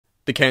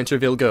The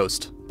Canterville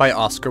Ghost by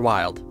Oscar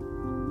Wilde.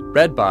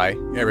 Read by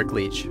Eric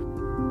Leach.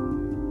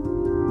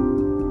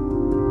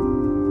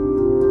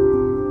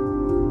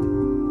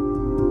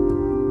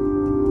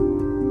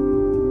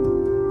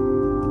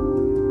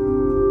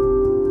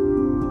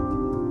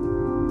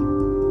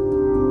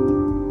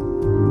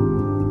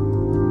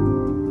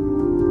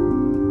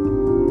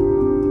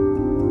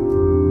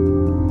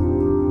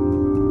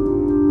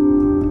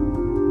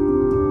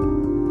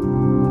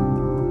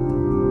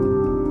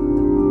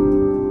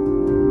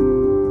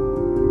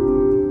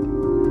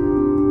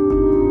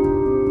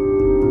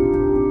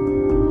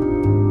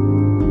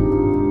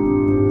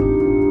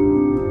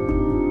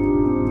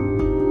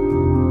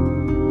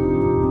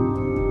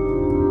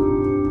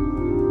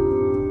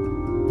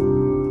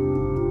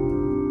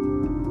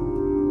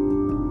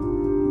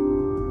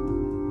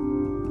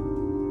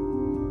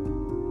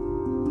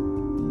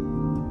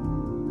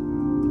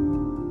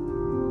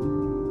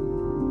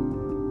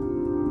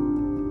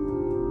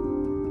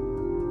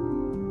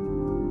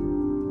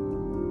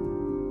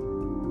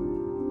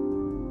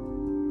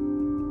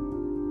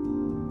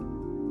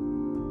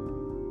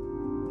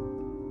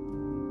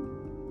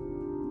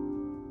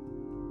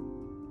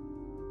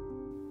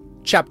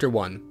 Chapter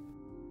 1.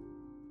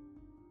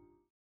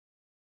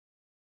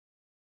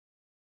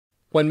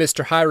 When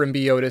Mr. Hiram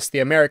B. Otis, the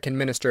American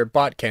minister,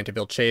 bought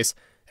Canterville Chase,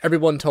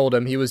 everyone told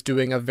him he was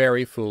doing a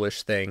very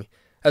foolish thing,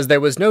 as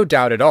there was no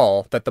doubt at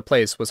all that the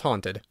place was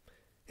haunted.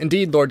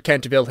 Indeed, Lord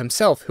Canterville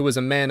himself, who was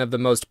a man of the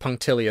most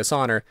punctilious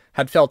honour,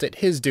 had felt it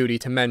his duty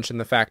to mention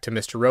the fact to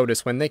Mr.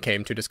 Otis when they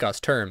came to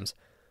discuss terms.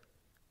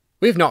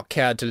 "We've not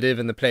cared to live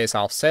in the place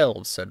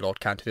ourselves," said Lord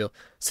Canterville,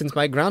 "since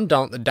my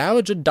grandaunt, the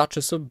Dowager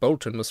Duchess of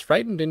Bolton, was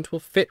frightened into a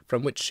fit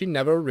from which she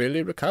never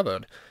really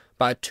recovered,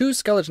 by two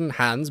skeleton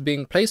hands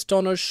being placed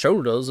on her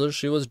shoulders as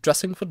she was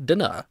dressing for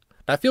dinner.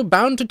 I feel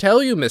bound to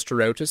tell you,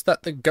 Mr. Otis,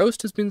 that the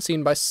ghost has been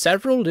seen by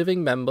several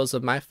living members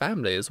of my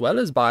family, as well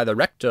as by the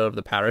rector of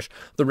the parish,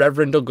 the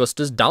Reverend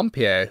Augustus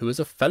Dampier, who is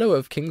a fellow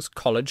of King's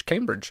College,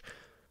 Cambridge.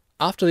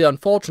 After the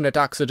unfortunate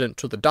accident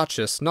to the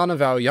Duchess, none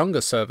of our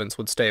younger servants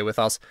would stay with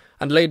us,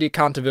 and Lady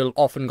Canterville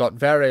often got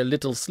very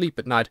little sleep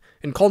at night,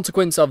 in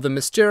consequence of the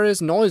mysterious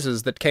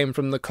noises that came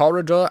from the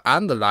corridor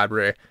and the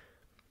library."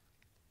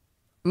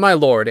 "My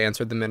lord,"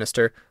 answered the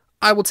minister,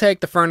 "I will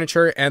take the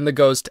furniture and the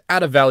ghost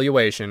at a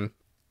valuation.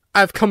 I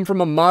have come from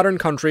a modern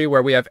country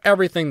where we have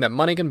everything that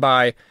money can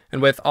buy,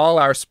 and with all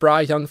our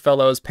spry young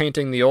fellows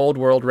painting the old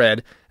world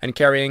red, and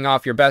carrying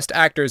off your best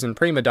actors and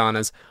prima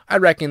donnas, I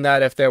reckon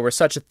that if there were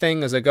such a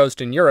thing as a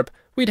ghost in Europe,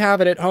 we'd have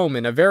it at home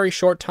in a very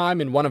short time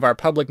in one of our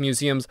public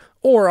museums,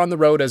 or on the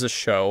road as a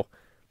show."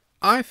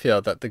 "I fear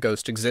that the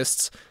ghost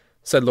exists,"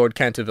 said Lord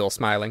Canterville,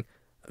 smiling,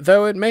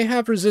 "though it may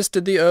have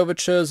resisted the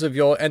overtures of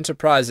your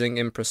enterprising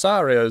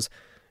impresarios.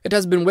 It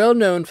has been well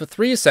known for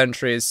 3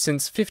 centuries,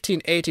 since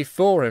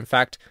 1584, in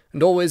fact,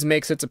 and always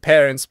makes its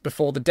appearance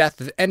before the death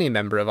of any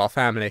member of our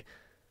family."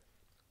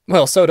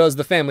 "Well, so does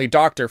the family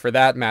doctor, for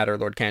that matter,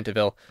 Lord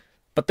Canterville.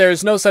 But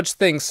there's no such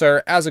thing,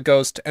 sir, as a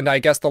ghost, and I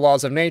guess the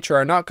laws of nature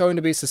are not going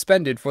to be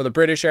suspended for the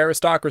British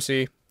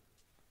aristocracy."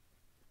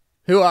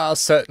 "Who are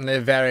certainly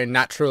very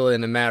natural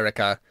in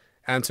America,"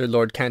 answered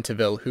Lord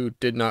Canterville, who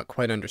did not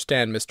quite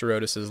understand Mr.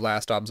 Otis's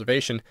last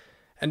observation,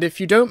 "and if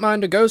you don't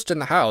mind a ghost in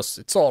the house,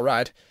 it's all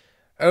right.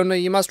 Only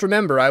you must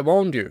remember I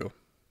warned you."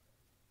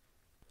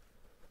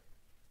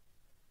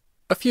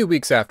 A few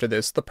weeks after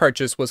this, the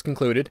purchase was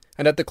concluded,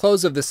 and at the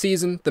close of the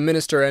season, the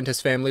minister and his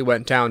family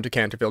went down to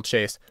Canterville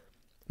Chase.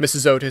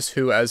 Mrs. Otis,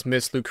 who, as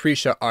Miss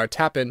Lucretia R.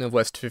 Tappan of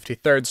West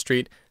 53rd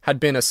Street, had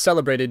been a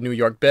celebrated New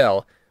York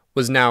belle,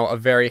 was now a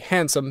very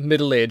handsome,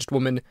 middle-aged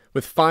woman,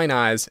 with fine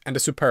eyes and a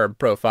superb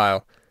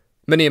profile.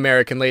 Many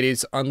American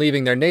ladies, on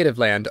leaving their native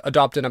land,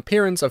 adopt an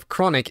appearance of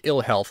chronic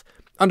ill-health,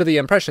 under the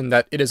impression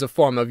that it is a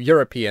form of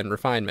European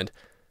refinement,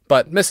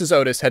 but Mrs.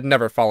 Otis had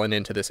never fallen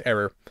into this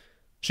error.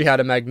 She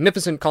had a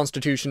magnificent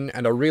constitution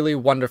and a really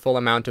wonderful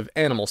amount of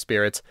animal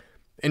spirits.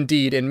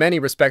 Indeed, in many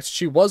respects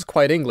she was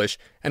quite English,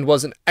 and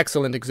was an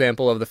excellent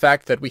example of the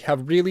fact that we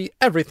have really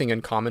everything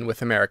in common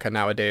with America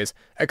nowadays,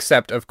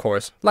 except, of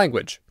course,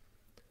 language.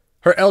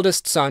 Her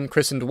eldest son,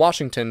 christened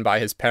Washington by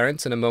his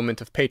parents in a moment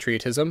of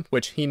patriotism,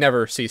 which he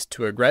never ceased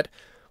to regret,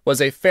 was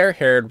a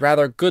fair-haired,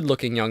 rather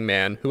good-looking young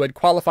man who had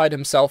qualified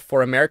himself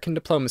for American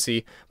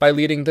diplomacy by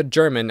leading the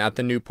German at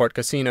the Newport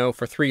Casino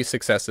for 3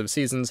 successive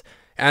seasons,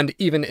 and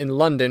even in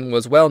London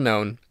was well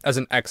known as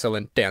an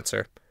excellent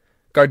dancer.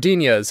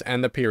 Gardenias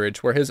and the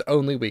peerage were his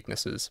only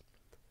weaknesses.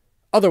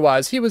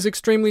 Otherwise he was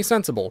extremely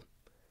sensible.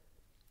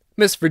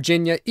 Miss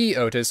Virginia E.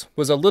 Otis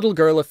was a little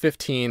girl of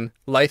 15,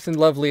 lithe and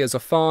lovely as a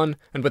fawn,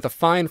 and with a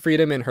fine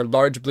freedom in her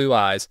large blue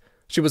eyes.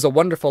 She was a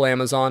wonderful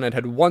Amazon, and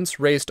had once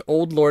raced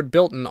old Lord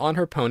Bilton on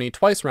her pony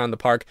twice round the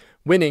park,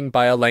 winning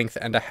by a length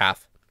and a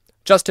half,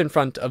 just in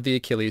front of the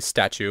Achilles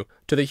statue,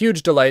 to the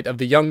huge delight of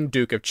the young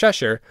Duke of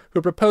Cheshire,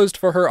 who proposed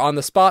for her on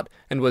the spot,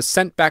 and was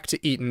sent back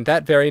to Eton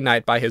that very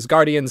night by his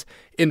guardians,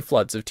 in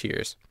floods of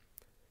tears.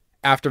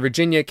 After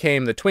Virginia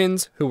came the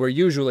twins, who were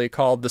usually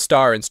called the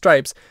Star and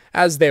Stripes,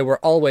 as they were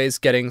always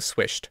getting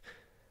swished.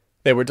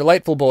 They were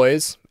delightful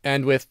boys,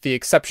 and with the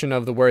exception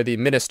of the worthy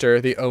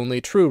minister, the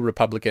only true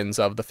Republicans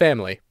of the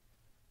family.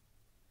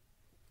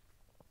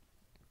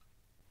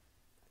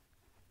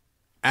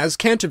 As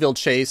Canterville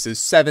Chase is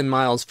 7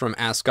 miles from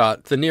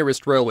Ascot, the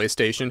nearest railway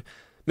station,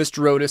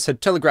 Mr. Otis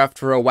had telegraphed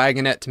for a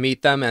wagonette to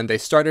meet them, and they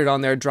started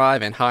on their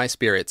drive in high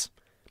spirits.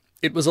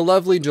 It was a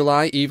lovely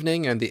July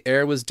evening, and the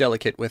air was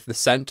delicate with the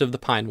scent of the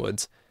pine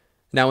woods.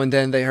 Now and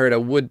then they heard a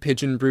wood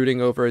pigeon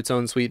brooding over its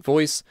own sweet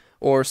voice,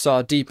 or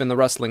saw deep in the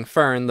rustling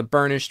fern the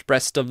burnished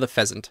breast of the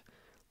pheasant.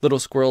 Little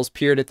squirrels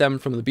peered at them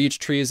from the beech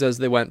trees as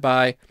they went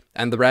by,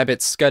 and the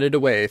rabbits scudded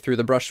away through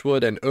the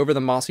brushwood and over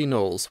the mossy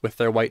knolls with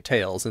their white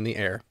tails in the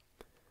air.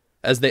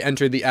 As they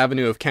entered the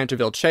avenue of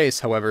Canterville Chase,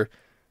 however,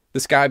 the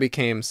sky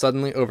became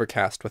suddenly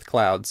overcast with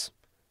clouds.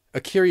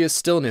 A curious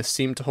stillness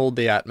seemed to hold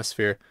the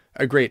atmosphere.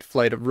 A great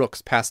flight of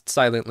rooks passed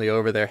silently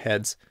over their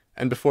heads,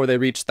 and before they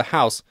reached the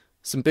house,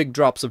 some big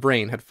drops of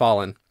rain had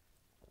fallen.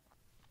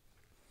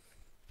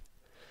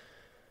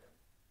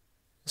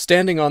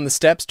 Standing on the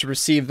steps to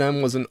receive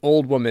them was an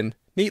old woman,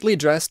 neatly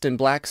dressed in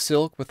black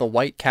silk with a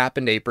white cap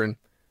and apron.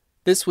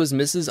 This was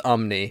Mrs.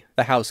 Umney,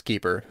 the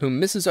housekeeper, whom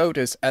Mrs.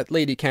 Otis, at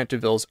Lady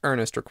Canterville's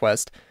earnest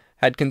request,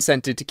 had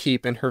consented to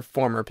keep in her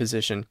former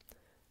position.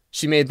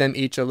 She made them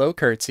each a low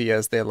curtsy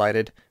as they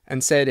alighted,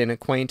 and said in a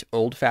quaint,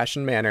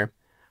 old-fashioned manner,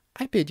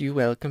 "I bid you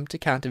welcome to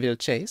Canterville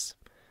Chase."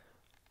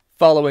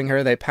 Following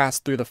her, they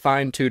passed through the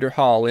fine Tudor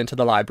hall into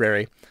the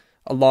library,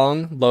 a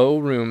long, low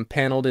room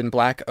panelled in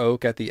black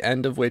oak, at the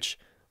end of which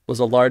was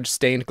a large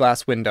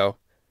stained-glass window.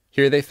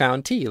 Here they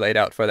found tea laid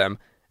out for them,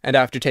 and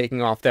after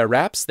taking off their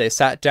wraps, they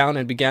sat down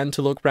and began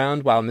to look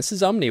round while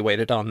Mrs. Umney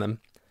waited on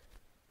them.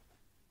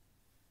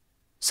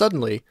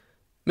 Suddenly,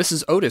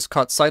 Mrs. Otis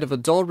caught sight of a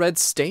dull red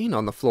stain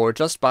on the floor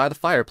just by the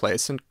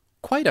fireplace, and,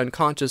 quite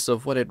unconscious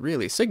of what it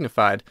really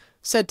signified,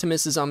 said to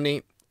Mrs.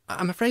 Umney,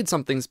 "I'm afraid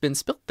something's been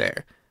spilt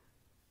there."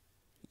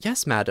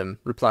 "Yes, madam,"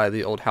 replied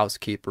the old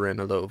housekeeper in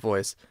a low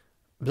voice.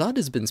 "Blood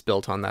has been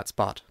spilt on that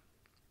spot."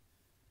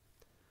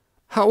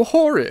 "How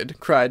horrid!"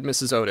 cried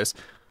Mrs. Otis.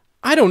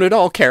 "I don't at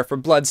all care for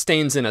blood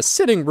stains in a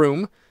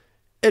sitting-room.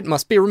 It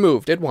must be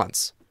removed at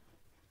once."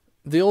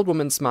 The old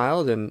woman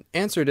smiled, and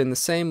answered in the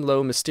same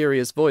low,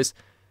 mysterious voice,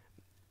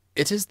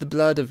 "It is the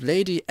blood of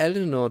Lady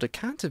Eleanor de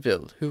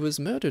Canterville, who was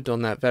murdered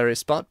on that very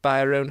spot by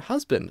her own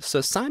husband,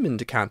 Sir Simon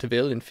de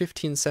Canterville, in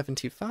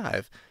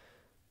 1575.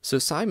 Sir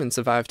Simon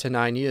survived her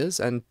 9 years,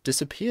 and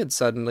disappeared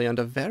suddenly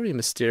under very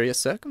mysterious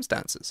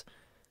circumstances.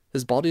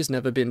 His body's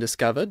never been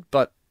discovered,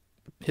 but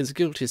his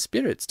guilty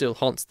spirit still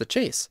haunts the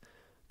Chase.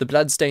 The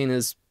bloodstain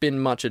has been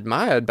much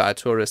admired by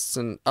tourists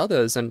and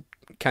others, and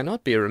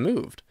cannot be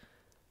removed."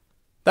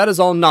 "That is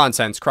all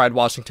nonsense," cried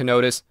Washington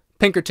Otis.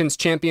 "Pinkerton's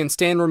Champion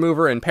Stain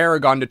Remover and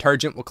Paragon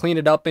Detergent will clean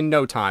it up in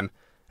no time."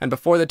 And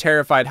before the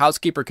terrified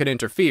housekeeper could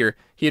interfere,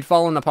 he had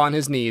fallen upon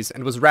his knees,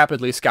 and was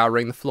rapidly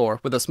scouring the floor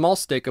with a small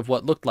stick of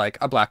what looked like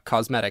a black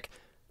cosmetic.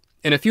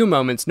 In a few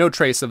moments no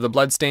trace of the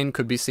bloodstain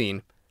could be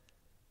seen.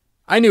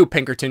 "I knew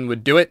Pinkerton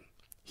would do it,"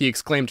 he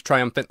exclaimed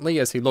triumphantly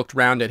as he looked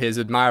round at his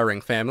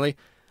admiring family.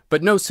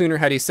 But no sooner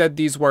had he said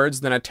these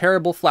words than a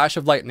terrible flash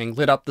of lightning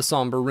lit up the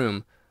sombre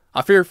room.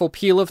 A fearful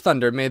peal of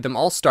thunder made them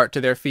all start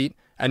to their feet,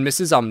 and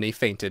Mrs. Umney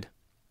fainted.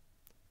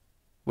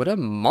 "What a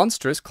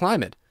monstrous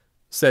climate!"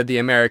 said the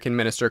American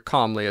minister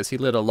calmly as he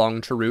lit a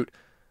long cheroot.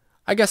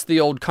 "I guess the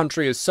old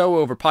country is so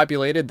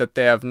overpopulated that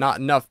they have not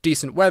enough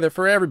decent weather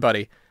for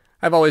everybody.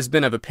 I've always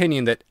been of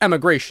opinion that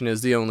emigration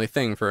is the only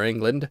thing for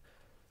England."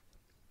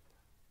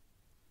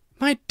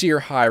 "My dear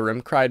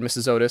Hiram," cried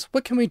Mrs. Otis,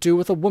 "what can we do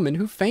with a woman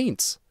who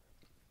faints?"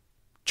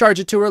 "Charge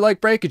it to her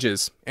like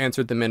breakages,"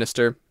 answered the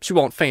minister. "She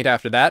won't faint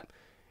after that."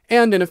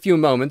 And in a few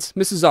moments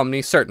Mrs.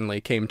 Umney certainly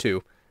came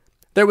to.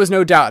 There was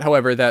no doubt,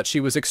 however, that she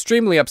was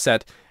extremely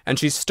upset, and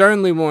she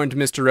sternly warned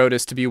Mr.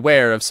 Otis to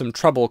beware of some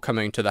trouble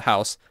coming to the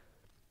house.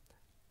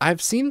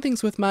 "I've seen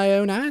things with my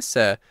own eyes,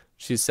 sir,"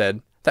 she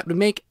said, "that would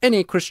make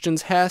any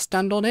Christian's hair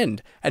stand on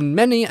end, and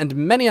many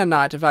a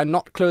night have I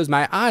not closed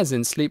my eyes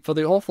in sleep for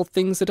the awful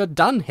things that are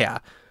done here."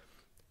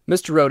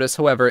 Mr. Otis,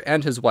 however,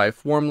 and his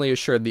wife warmly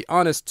assured the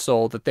honest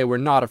soul that they were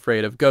not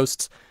afraid of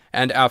ghosts,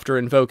 and after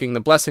invoking the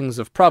blessings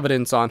of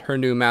Providence on her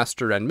new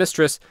master and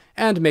mistress,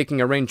 and making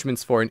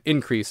arrangements for an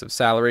increase of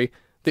salary,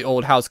 the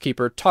old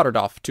housekeeper tottered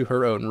off to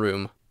her own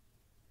room.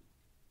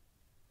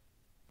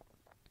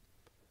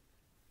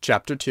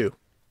 Chapter 2.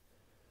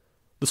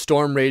 The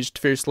storm raged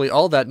fiercely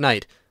all that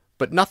night,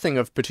 but nothing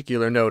of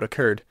particular note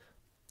occurred.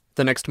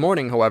 The next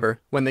morning, however,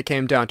 when they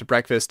came down to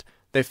breakfast,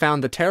 they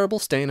found the terrible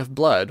stain of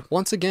blood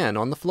once again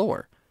on the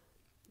floor.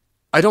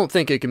 "I don't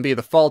think it can be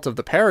the fault of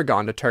the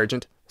Paragon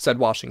detergent," said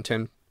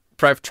Washington,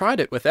 "for I've tried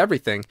it with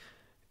everything.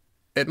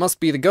 It must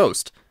be the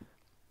ghost."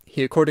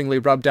 He accordingly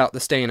rubbed out the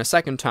stain a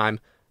second time,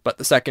 but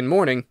the second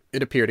morning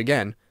it appeared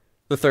again.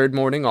 The third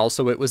morning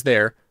also it was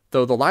there,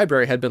 though the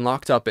library had been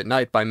locked up at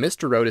night by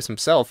Mr. Otis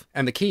himself,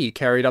 and the key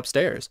carried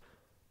upstairs.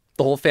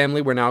 The whole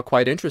family were now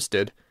quite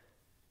interested.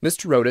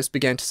 Mr. Otis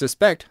began to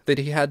suspect that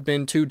he had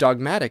been too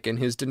dogmatic in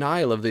his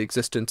denial of the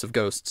existence of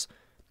ghosts.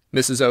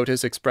 Mrs.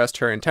 Otis expressed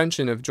her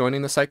intention of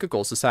joining the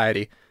Psychical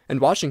Society, and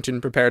Washington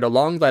prepared a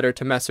long letter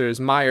to Messrs.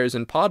 Myers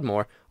and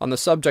Podmore on the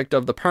subject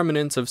of the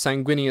permanence of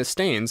sanguineous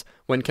stains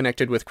when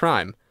connected with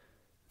crime.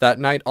 That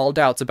night all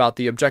doubts about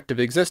the objective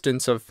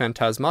existence of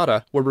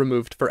phantasmata were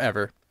removed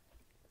forever.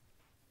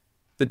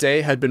 The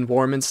day had been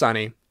warm and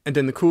sunny, and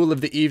in the cool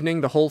of the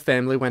evening the whole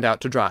family went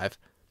out to drive.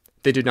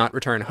 They did not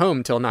return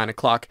home till 9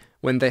 o'clock,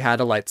 when they had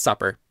a light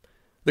supper.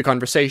 The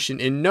conversation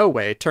in no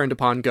way turned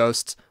upon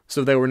ghosts,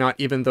 so there were not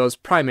even those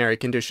primary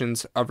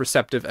conditions of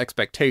receptive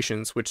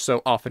expectations which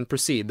so often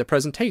precede the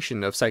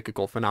presentation of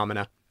psychical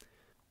phenomena.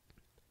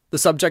 The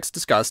subjects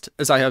discussed,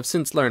 as I have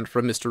since learned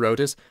from Mr.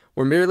 Otis,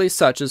 were merely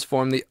such as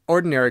form the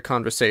ordinary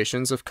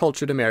conversations of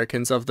cultured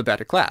Americans of the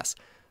better class,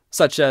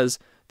 such as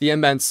the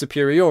immense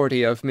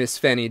superiority of Miss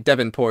Fanny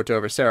Devonport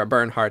over Sarah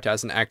Bernhardt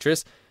as an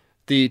actress,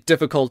 the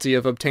difficulty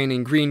of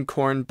obtaining green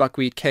corn,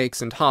 buckwheat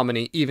cakes, and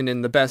hominy even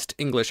in the best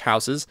English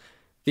houses,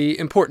 the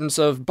importance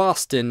of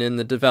Boston in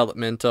the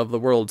development of the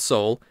world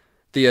soul,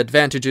 the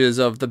advantages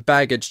of the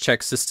baggage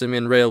check system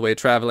in railway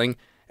travelling,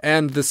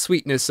 and the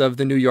sweetness of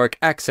the New York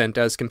accent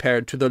as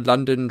compared to the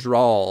London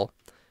drawl.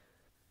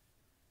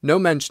 No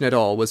mention at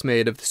all was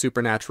made of the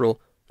supernatural,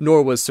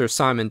 nor was Sir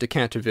Simon de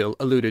Canterville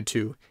alluded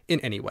to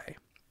in any way.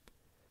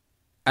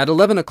 At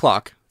 11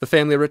 o'clock the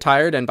family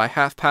retired, and by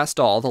 1:30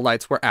 all the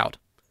lights were out.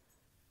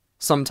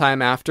 Some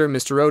time after,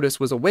 Mr. Otis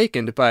was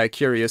awakened by a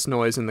curious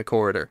noise in the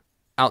corridor,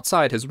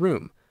 outside his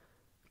room.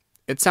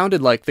 It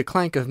sounded like the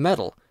clank of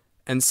metal,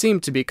 and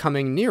seemed to be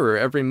coming nearer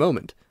every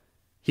moment.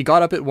 He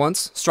got up at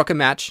once, struck a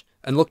match,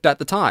 and looked at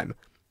the time.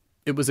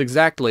 It was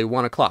exactly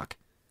 1 o'clock.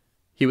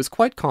 He was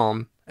quite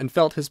calm, and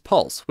felt his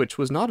pulse, which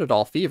was not at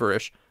all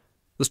feverish.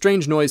 The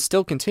strange noise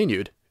still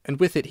continued, and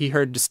with it he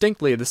heard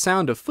distinctly the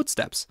sound of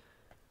footsteps.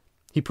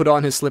 He put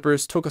on his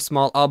slippers, took a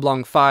small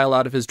oblong phial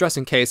out of his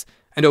dressing-case,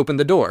 and opened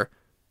the door.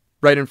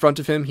 Right in front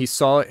of him he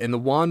saw, in the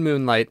wan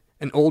moonlight,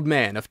 an old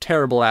man of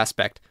terrible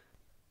aspect.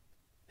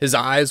 His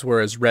eyes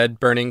were as red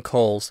burning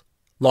coals.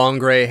 Long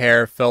grey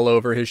hair fell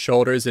over his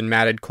shoulders in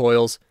matted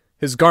coils.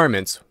 His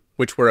garments,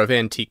 which were of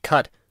antique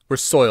cut, were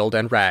soiled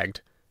and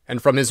ragged,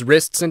 and from his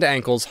wrists and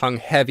ankles hung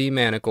heavy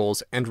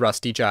manacles and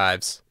rusty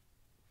gyves.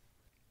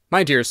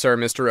 "My dear sir,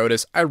 Mr.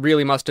 Otis, I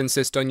really must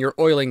insist on your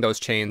oiling those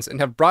chains,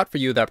 and have brought for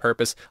you that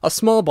purpose a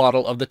small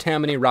bottle of the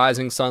Tammany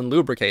Rising Sun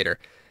Lubricator.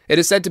 It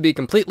is said to be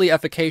completely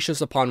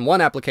efficacious upon one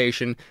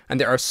application, and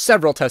there are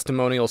several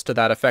testimonials to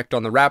that effect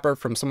on the wrapper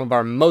from some of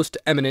our most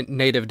eminent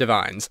native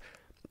divines.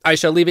 I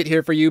shall leave it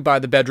here for you by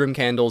the bedroom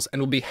candles, and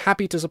will be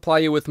happy to supply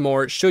you with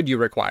more should you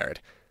require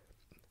it."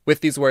 With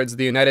these words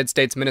the United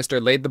States minister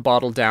laid the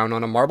bottle down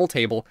on a marble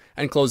table,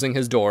 and closing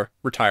his door,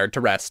 retired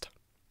to rest.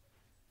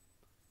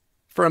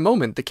 For a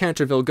moment the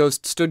Canterville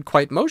ghost stood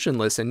quite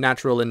motionless in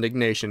natural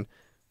indignation.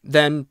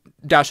 Then,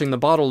 dashing the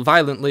bottle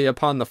violently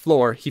upon the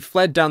floor, he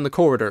fled down the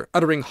corridor,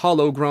 uttering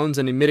hollow groans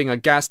and emitting a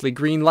ghastly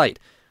green light.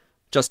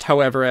 Just,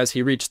 however, as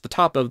he reached the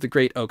top of the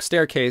great oak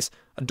staircase,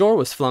 a door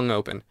was flung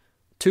open.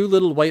 2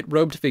 little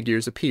white-robed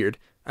figures appeared,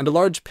 and a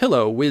large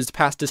pillow whizzed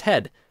past his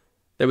head.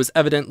 There was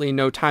evidently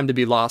no time to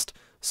be lost,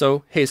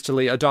 so,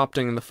 hastily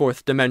adopting the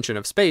 4th dimension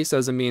of space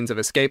as a means of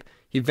escape,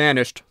 he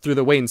vanished through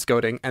the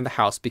wainscoting, and the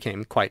house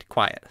became quite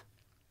quiet.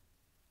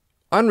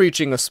 On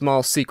reaching a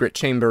small secret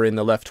chamber in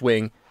the left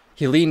wing,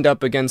 he leaned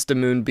up against a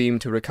moonbeam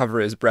to recover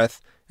his breath,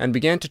 and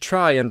began to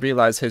try and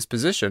realize his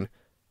position.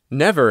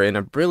 Never in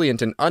a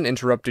brilliant and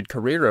uninterrupted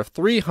career of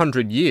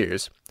 300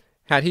 years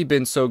had he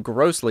been so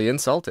grossly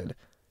insulted.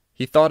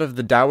 He thought of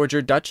the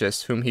Dowager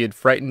Duchess, whom he had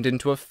frightened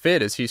into a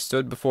fit as he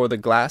stood before the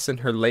glass in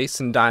her lace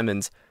and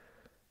diamonds,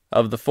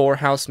 of the 4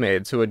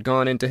 housemaids who had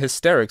gone into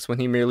hysterics when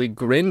he merely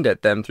grinned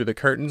at them through the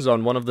curtains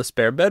on one of the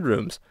spare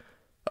bedrooms,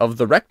 of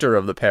the rector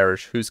of the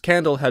parish, whose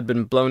candle had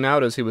been blown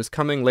out as he was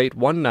coming late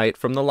one night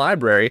from the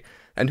library,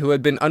 and who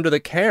had been under the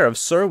care of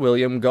Sir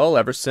William Gull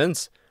ever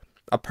since,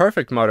 a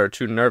perfect martyr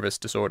to nervous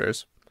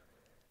disorders,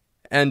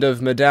 and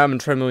of Madame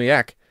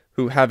Tremouillac,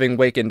 who, having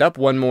wakened up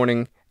one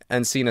morning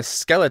and seen a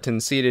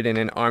skeleton seated in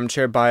an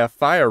armchair by a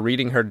fire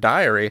reading her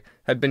diary,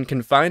 had been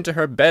confined to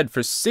her bed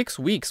for 6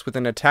 weeks with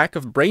an attack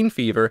of brain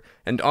fever,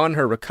 and on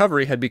her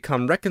recovery had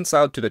become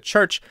reconciled to the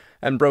Church,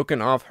 and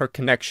broken off her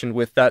connection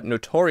with that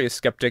notorious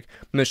sceptic,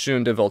 Monsieur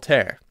de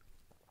Voltaire.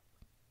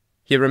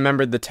 He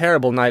remembered the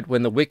terrible night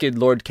when the wicked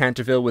Lord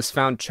Canterville was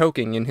found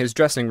choking in his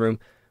dressing-room,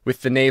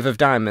 with the knave of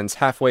diamonds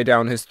halfway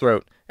down his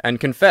throat, and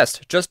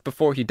confessed, just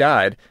before he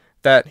died,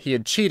 that he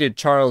had cheated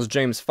Charles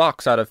James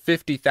Fox out of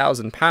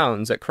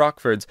 £50,000 at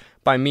Crockford's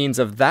by means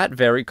of that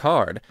very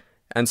card,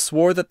 and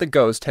swore that the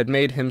ghost had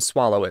made him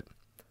swallow it.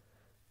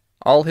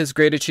 All his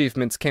great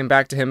achievements came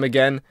back to him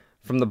again,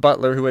 from the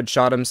butler who had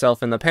shot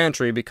himself in the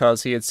pantry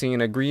because he had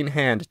seen a green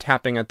hand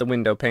tapping at the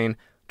window-pane,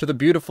 to the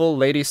beautiful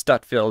Lady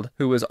Stutfield,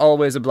 who was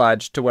always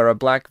obliged to wear a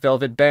black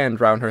velvet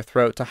band round her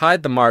throat to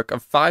hide the mark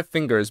of 5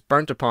 fingers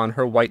burnt upon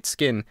her white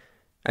skin,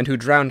 and who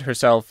drowned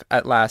herself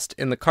at last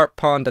in the carp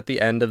pond at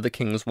the end of the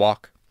King's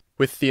Walk.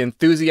 With the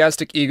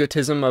enthusiastic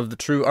egotism of the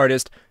true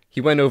artist, He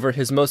went over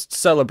his most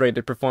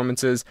celebrated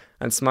performances,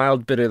 and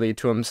smiled bitterly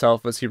to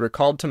himself as he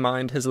recalled to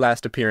mind his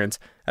last appearance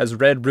as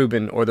Red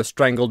Reuben or the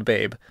Strangled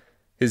Babe,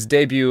 his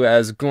debut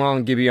as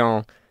Gouin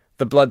Gibeon,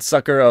 the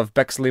bloodsucker of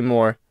Bexley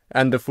Moor,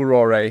 and the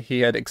furore he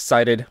had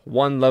excited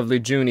one lovely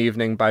June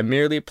evening by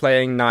merely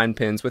playing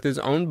ninepins with his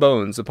own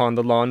bones upon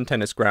the lawn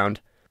tennis ground.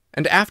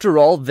 And after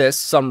all this,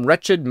 some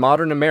wretched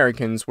modern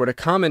Americans were to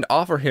come and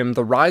offer him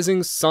the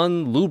Rising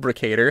Sun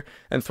Lubricator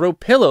and throw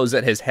pillows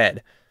at his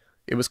head.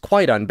 It was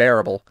quite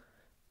unbearable.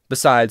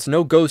 Besides,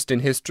 no ghost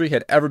in history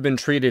had ever been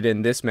treated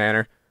in this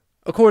manner.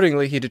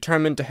 Accordingly, he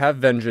determined to have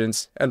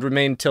vengeance, and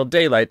remained till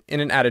daylight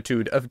in an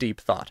attitude of deep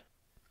thought.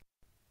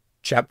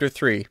 Chapter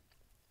 3.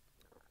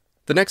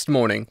 The next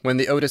morning, when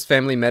the Otis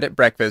family met at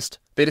breakfast,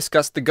 they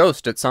discussed the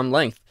ghost at some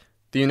length.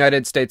 The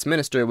United States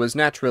minister was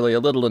naturally a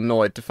little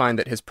annoyed to find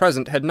that his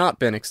present had not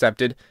been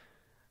accepted.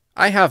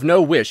 "I have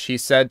no wish," he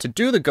said, "to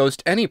do the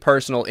ghost any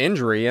personal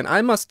injury, and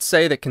I must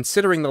say that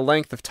considering the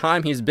length of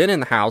time he's been in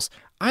the house,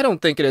 I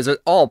don't think it is at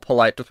all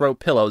polite to throw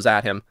pillows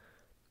at him."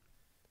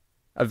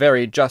 A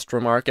very just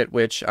remark, at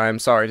which, I am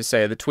sorry to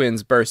say, the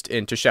twins burst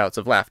into shouts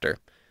of laughter.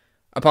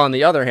 "Upon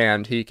the other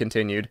hand," he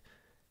continued,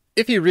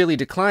 "if he really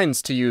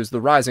declines to use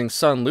the Rising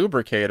Sun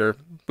Lubricator,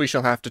 we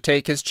shall have to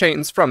take his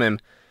chains from him.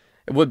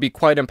 It would be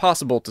quite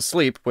impossible to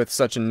sleep with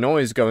such a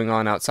noise going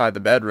on outside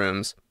the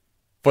bedrooms."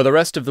 For the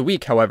rest of the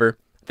week, however,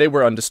 they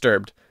were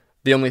undisturbed,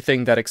 the only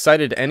thing that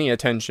excited any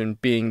attention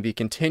being the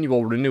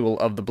continual renewal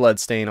of the blood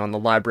stain on the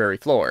library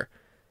floor.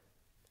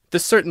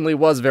 This certainly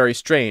was very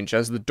strange,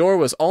 as the door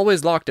was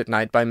always locked at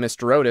night by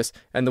Mr. Otis,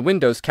 and the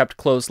windows kept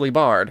closely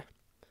barred.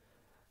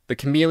 The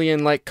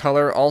chameleon-like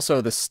colour,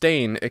 also the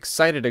stain,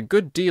 excited a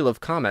good deal of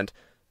comment.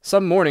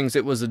 Some mornings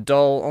it was a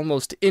dull,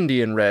 almost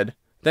Indian red,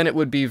 then it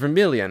would be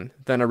vermilion,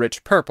 then a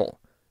rich purple,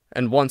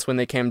 and once when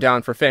they came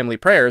down for family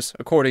prayers,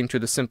 according to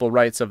the simple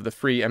rites of the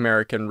Free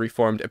American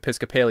Reformed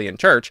Episcopalian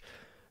Church,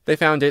 they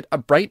found it a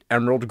bright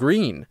emerald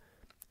green.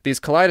 These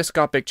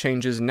kaleidoscopic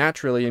changes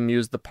naturally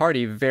amused the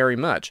party very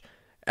much,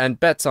 and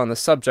bets on the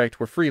subject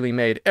were freely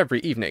made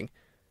every evening.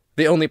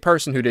 The only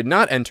person who did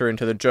not enter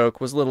into the joke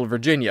was little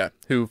Virginia,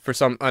 who, for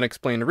some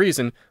unexplained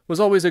reason, was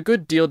always a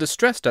good deal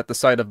distressed at the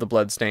sight of the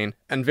bloodstain,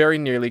 and very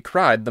nearly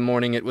cried the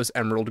morning it was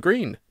emerald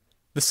green.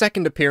 The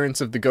second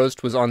appearance of the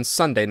ghost was on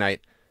Sunday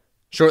night.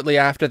 Shortly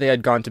after they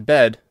had gone to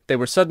bed, they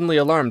were suddenly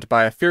alarmed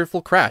by a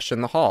fearful crash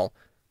in the hall.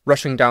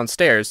 Rushing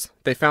downstairs,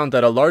 they found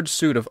that a large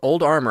suit of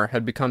old armour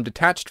had become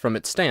detached from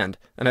its stand,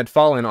 and had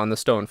fallen on the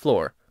stone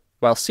floor,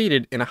 while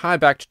seated in a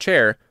high-backed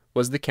chair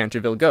was the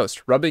Canterville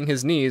ghost, rubbing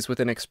his knees with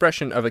an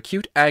expression of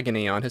acute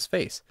agony on his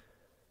face.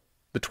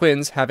 The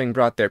twins, having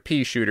brought their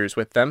pea-shooters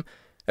with them,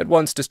 at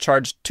once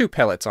discharged 2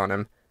 pellets on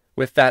him,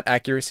 with that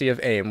accuracy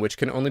of aim which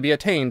can only be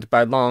attained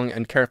by long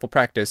and careful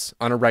practice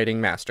on a writing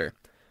master,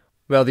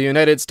 while the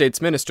United States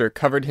minister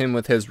covered him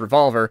with his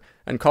revolver,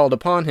 and called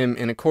upon him,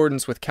 in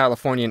accordance with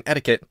Californian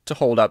etiquette, to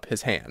hold up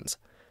his hands.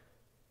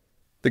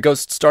 The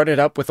ghost started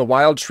up with a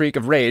wild shriek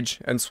of rage,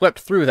 and swept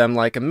through them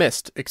like a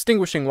mist,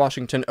 extinguishing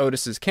Washington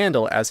Otis's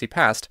candle as he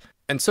passed,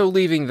 and so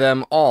leaving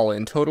them all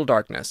in total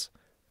darkness.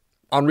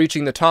 On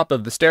reaching the top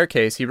of the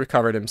staircase he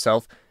recovered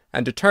himself,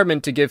 and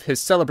determined to give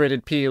his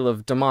celebrated peal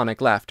of demonic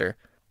laughter.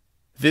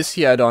 This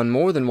he had on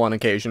more than one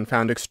occasion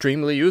found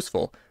extremely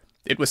useful.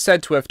 It was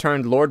said to have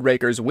turned Lord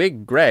Raker's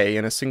wig grey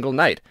in a single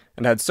night,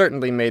 and had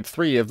certainly made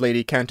 3 of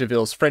Lady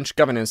Canterville's French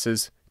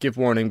governesses give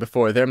warning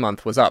before their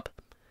month was up.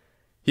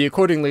 He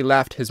accordingly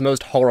laughed his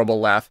most horrible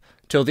laugh,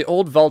 till the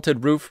old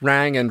vaulted roof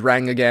rang and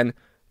rang again,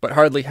 but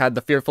hardly had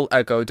the fearful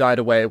echo died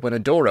away when a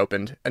door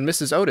opened, and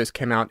Mrs. Otis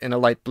came out in a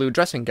light blue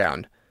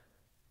dressing-gown.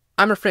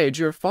 "I'm afraid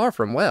you're far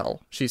from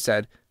well," she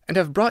said, "and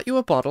have brought you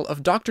a bottle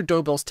of Dr.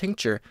 Dobell's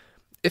tincture.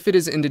 If it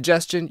is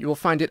indigestion, you will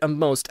find it a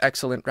most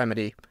excellent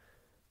remedy."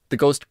 The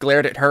ghost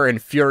glared at her in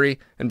fury,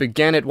 and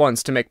began at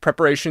once to make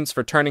preparations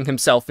for turning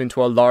himself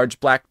into a large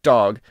black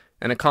dog,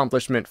 an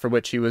accomplishment for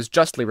which he was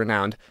justly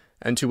renowned,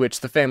 and to which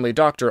the family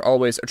doctor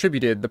always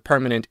attributed the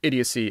permanent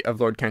idiocy of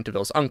Lord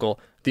Canterville's uncle,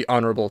 the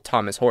Honourable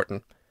Thomas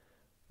Horton.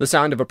 The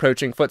sound of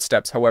approaching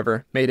footsteps,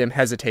 however, made him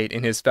hesitate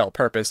in his fell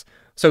purpose,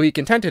 so he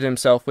contented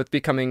himself with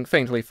becoming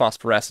faintly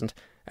phosphorescent,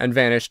 and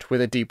vanished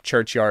with a deep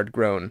churchyard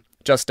groan,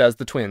 just as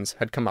the twins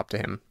had come up to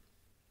him.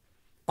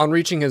 On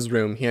reaching his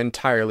room he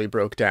entirely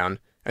broke down,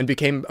 and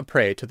became a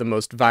prey to the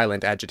most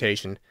violent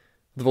agitation.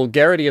 The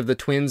vulgarity of the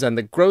twins and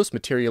the gross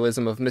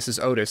materialism of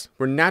Mrs. Otis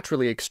were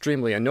naturally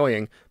extremely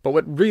annoying, but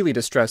what really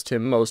distressed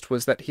him most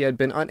was that he had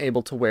been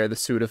unable to wear the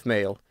suit of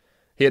mail.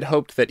 He had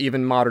hoped that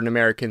even modern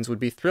Americans would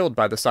be thrilled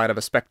by the sight of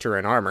a spectre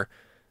in armour,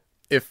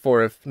 if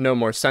no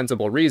more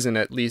sensible reason,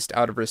 at least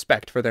out of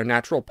respect for their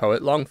natural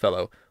poet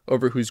Longfellow,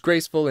 over whose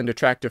graceful and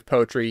attractive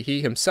poetry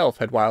he himself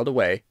had whiled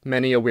away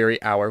many a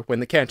weary hour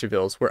when the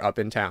Cantervilles were up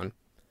in town.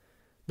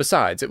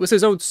 Besides, it was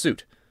his own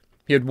suit.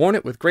 He had worn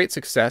it with great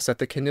success at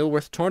the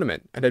Kenilworth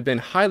tournament, and had been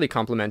highly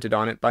complimented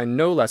on it by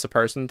no less a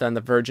person than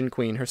the Virgin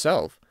Queen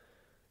herself.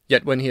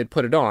 Yet when he had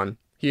put it on,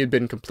 he had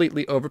been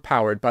completely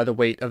overpowered by the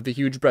weight of the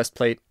huge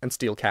breastplate and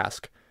steel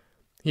casque.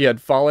 He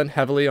had fallen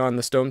heavily on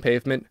the stone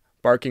pavement,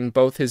 barking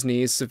both his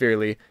knees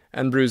severely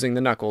and bruising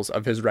the knuckles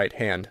of his right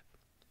hand.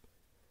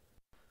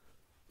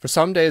 For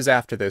some days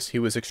after this he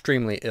was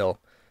extremely ill,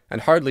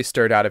 and hardly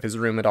stirred out of his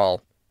room at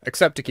all,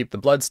 except to keep the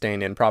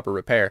blood-stain in proper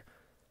repair.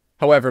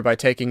 However, by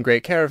taking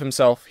great care of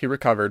himself, he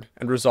recovered,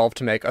 and resolved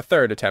to make a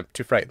third attempt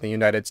to frighten the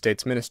United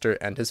States minister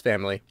and his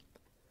family.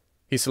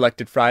 He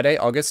selected Friday,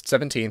 August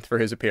 17th, for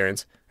his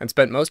appearance, and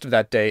spent most of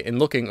that day in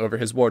looking over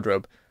his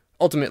wardrobe,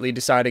 ultimately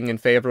deciding in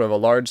favor of a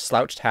large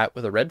slouched hat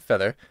with a red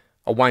feather,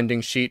 a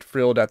winding sheet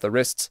frilled at the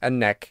wrists and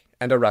neck,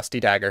 and a rusty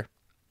dagger.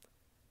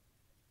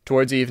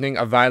 Towards evening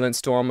a violent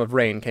storm of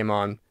rain came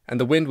on, and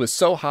the wind was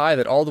so high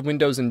that all the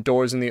windows and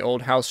doors in the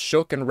old house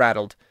shook and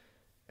rattled.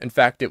 In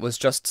fact, it was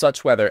just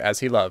such weather as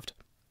he loved.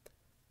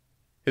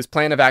 His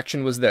plan of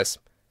action was this.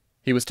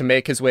 He was to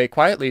make his way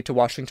quietly to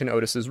Washington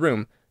Otis's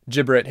room,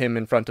 gibber at him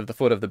in front of the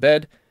foot of the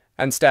bed,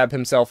 and stab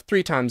himself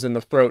 3 times in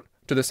the throat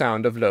to the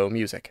sound of low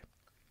music.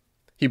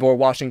 He bore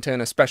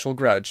Washington a special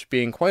grudge,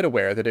 being quite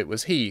aware that it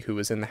was he who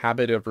was in the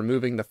habit of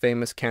removing the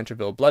famous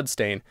Canterville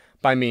bloodstain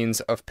by means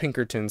of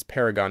Pinkerton's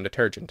Paragon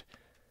detergent.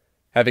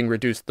 Having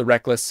reduced the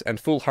reckless and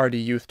foolhardy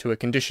youth to a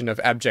condition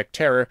of abject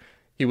terror,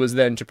 he was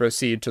then to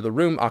proceed to the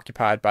room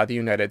occupied by the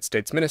United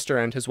States minister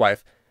and his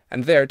wife,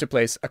 and there to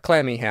place a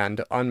clammy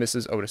hand on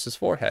Mrs. Otis's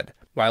forehead,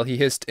 while he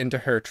hissed into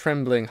her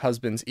trembling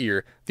husband's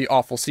ear the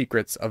awful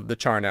secrets of the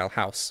charnel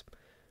house.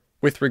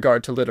 With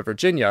regard to little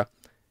Virginia,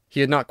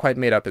 he had not quite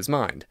made up his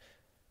mind.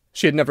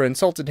 She had never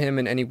insulted him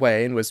in any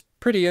way, and was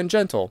pretty and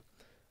gentle.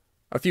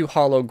 A few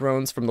hollow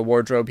groans from the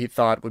wardrobe he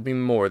thought would be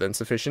more than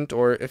sufficient,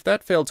 or if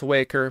that failed to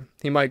wake her,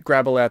 he might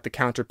grapple at the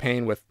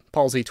counterpane with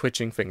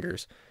palsy-twitching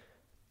fingers.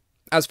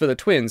 As for the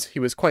twins, he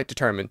was quite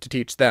determined to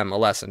teach them a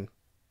lesson.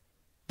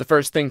 The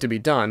first thing to be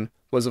done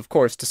was, of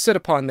course, to sit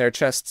upon their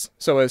chests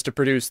so as to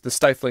produce the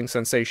stifling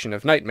sensation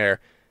of nightmare,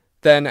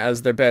 then,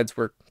 as their beds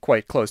were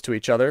quite close to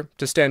each other,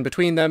 to stand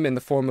between them in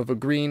the form of a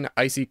green,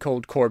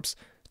 icy-cold corpse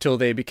till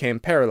they became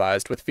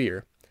paralyzed with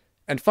fear,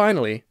 and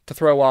finally to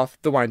throw off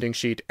the winding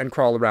sheet and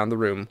crawl around the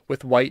room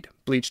with white,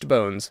 bleached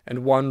bones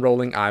and one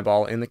rolling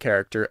eyeball in the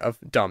character of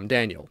Dumb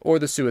Daniel, or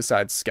the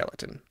suicide's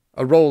skeleton,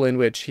 a role in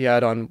which he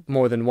had on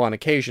more than one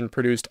occasion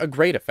produced a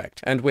great effect,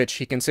 and which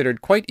he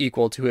considered quite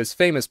equal to his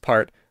famous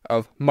part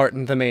of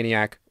Martin the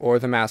Maniac, or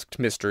the Masked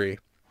Mystery.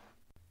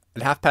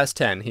 At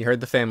 10:30 he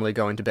heard the family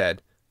going to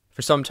bed.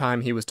 For some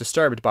time he was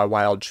disturbed by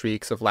wild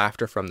shrieks of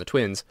laughter from the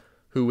twins,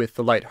 who, with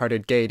the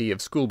light-hearted gaiety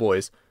of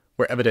schoolboys,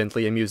 were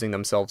evidently amusing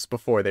themselves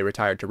before they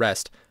retired to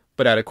rest,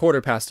 but at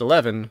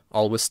 11:15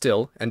 all was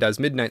still, and as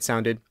midnight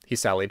sounded, he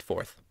sallied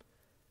forth.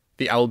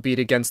 The owl beat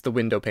against the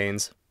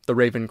window-panes, the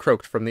raven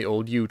croaked from the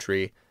old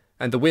yew-tree,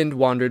 and the wind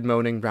wandered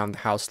moaning round the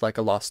house like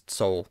a lost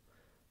soul.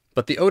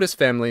 But the Otis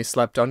family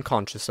slept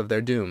unconscious of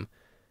their doom,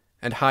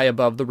 and high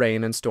above the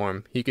rain and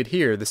storm he could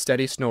hear the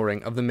steady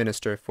snoring of the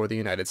minister for the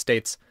United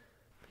States.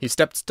 He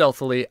stepped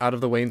stealthily out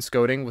of the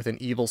wainscoting with an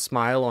evil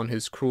smile on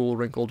his cruel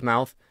wrinkled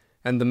mouth,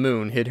 and the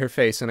moon hid her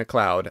face in a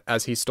cloud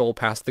as he stole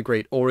past the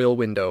great oriel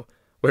window,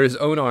 where his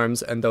own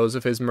arms and those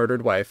of his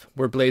murdered wife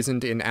were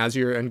blazoned in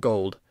azure and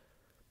gold.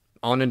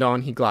 On and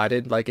on he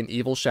glided like an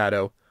evil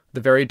shadow,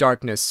 the very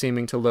darkness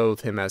seeming to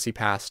loathe him as he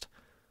passed.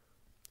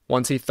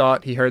 Once he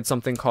thought he heard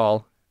something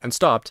call, and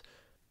stopped,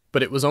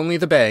 but it was only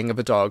the baying of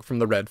a dog from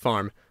the Red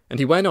Farm, and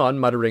he went on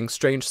muttering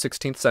strange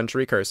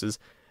 16th-century curses,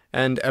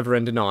 and ever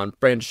and anon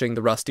brandishing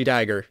the rusty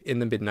dagger in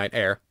the midnight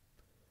air.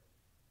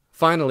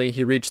 Finally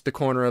he reached the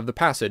corner of the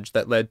passage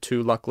that led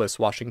to luckless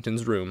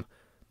Washington's room.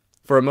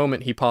 For a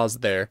moment he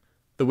paused there,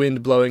 the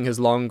wind blowing his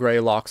long grey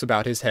locks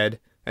about his head,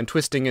 and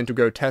twisting into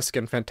grotesque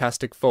and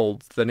fantastic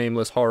folds the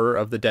nameless horror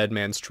of the dead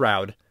man's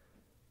shroud.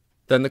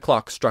 Then the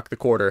clock struck the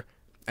quarter,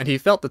 and he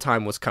felt the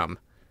time was come.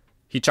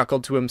 He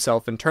chuckled to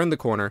himself and turned the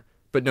corner,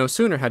 but no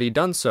sooner had he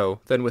done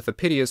so than with a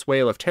piteous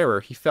wail of terror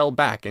he fell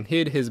back and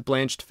hid his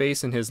blanched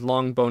face in his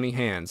long bony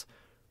hands.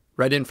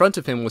 Right in front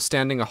of him was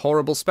standing a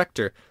horrible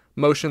spectre,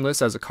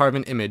 motionless as a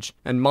carven image,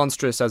 and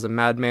monstrous as a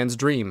madman's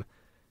dream.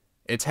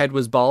 Its head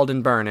was bald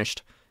and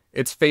burnished,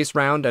 its face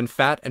round and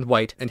fat and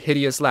white, and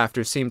hideous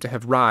laughter seemed to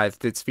have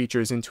writhed its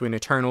features into an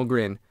eternal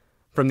grin.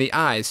 From the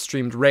eyes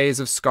streamed rays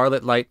of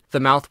scarlet light, the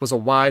mouth was a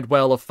wide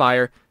well of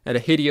fire, and a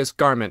hideous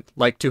garment,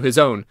 like to his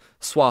own,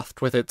 swathed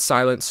with its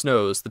silent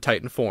snows the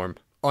Titan form.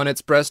 On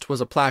its breast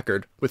was a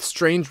placard, with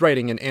strange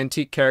writing in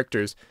antique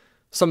characters,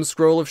 some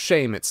scroll of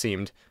shame, it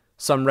seemed,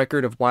 some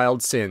record of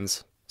wild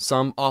sins,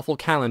 some awful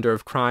calendar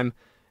of crime,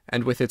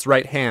 and with its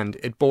right hand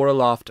it bore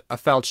aloft a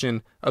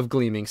falchion of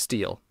gleaming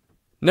steel.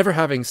 Never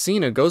having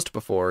seen a ghost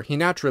before, he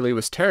naturally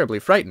was terribly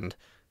frightened,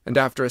 and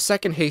after a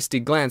second hasty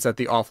glance at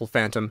the awful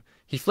phantom,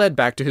 he fled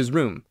back to his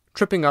room,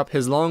 tripping up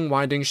his long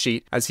winding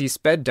sheet as he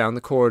sped down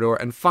the corridor,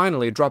 and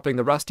finally dropping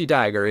the rusty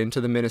dagger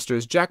into the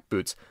minister's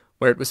jack-boots,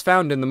 where it was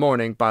found in the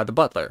morning by the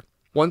butler.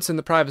 Once in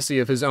the privacy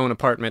of his own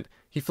apartment,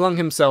 he flung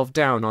himself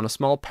down on a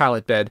small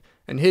pallet bed,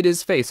 and hid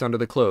his face under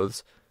the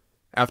clothes.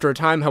 After a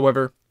time,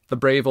 however, the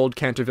brave old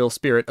Canterville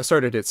spirit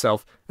asserted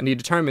itself, and he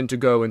determined to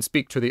go and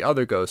speak to the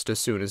other ghost as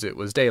soon as it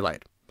was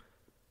daylight.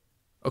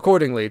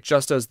 Accordingly,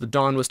 just as the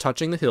dawn was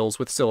touching the hills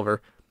with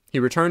silver, He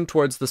returned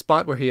towards the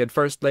spot where he had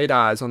first laid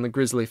eyes on the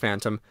grisly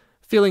phantom,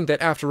 feeling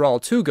that after all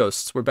 2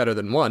 ghosts were better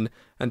than 1,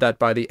 and that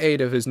by the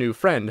aid of his new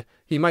friend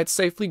he might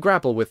safely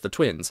grapple with the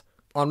twins.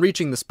 On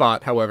reaching the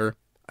spot, however,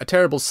 a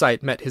terrible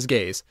sight met his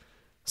gaze.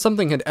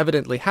 Something had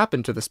evidently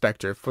happened to the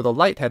spectre, for the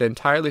light had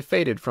entirely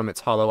faded from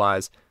its hollow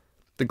eyes.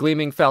 The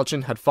gleaming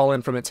falchion had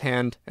fallen from its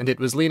hand, and it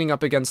was leaning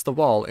up against the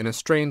wall in a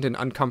strained and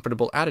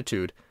uncomfortable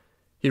attitude.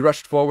 He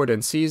rushed forward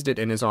and seized it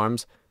in his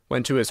arms,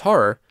 when to his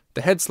horror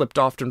the head slipped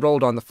off and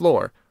rolled on the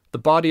floor. The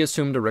body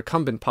assumed a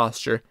recumbent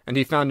posture, and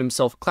he found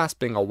himself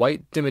clasping a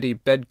white dimity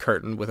bed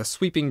curtain with a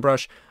sweeping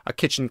brush, a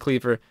kitchen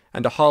cleaver,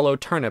 and a hollow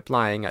turnip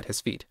lying at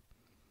his feet.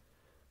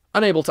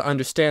 Unable to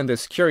understand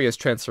this curious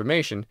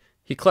transformation,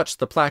 he clutched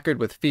the placard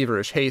with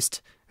feverish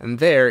haste, and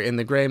there, in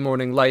the grey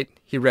morning light,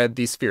 he read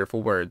these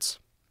fearful words: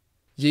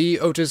 "Ye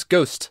Otis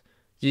Ghost,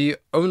 ye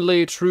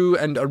only true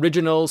and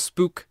original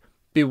spook,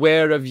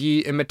 beware of ye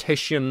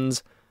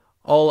imitations,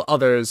 all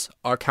others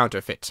are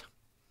counterfeit."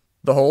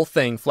 The whole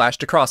thing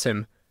flashed across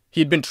him. He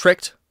had been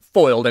tricked,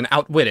 foiled, and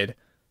outwitted.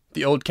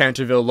 The old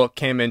Canterville look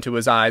came into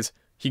his eyes.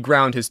 He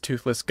ground his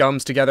toothless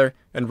gums together,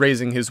 and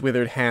raising his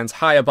withered hands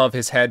high above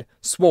his head,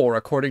 swore,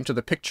 according to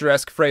the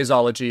picturesque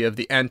phraseology of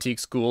the antique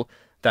school,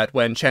 that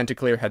when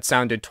Chanticleer had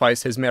sounded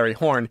twice his merry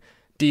horn,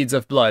 deeds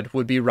of blood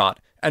would be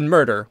wrought, and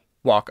murder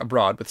walk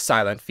abroad with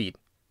silent feet.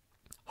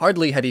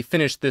 Hardly had he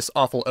finished this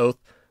awful oath,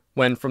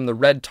 when from the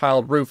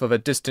red-tiled roof of a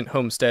distant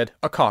homestead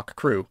a cock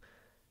crew.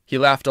 He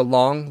laughed a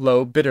long,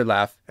 low, bitter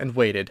laugh, and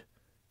waited.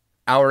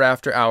 Hour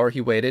after hour he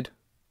waited,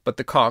 but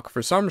the cock,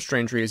 for some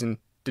strange reason,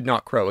 did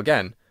not crow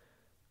again.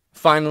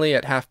 Finally,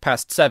 at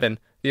 7:30,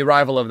 the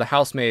arrival of the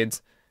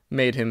housemaids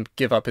made him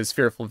give up his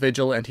fearful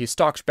vigil, and he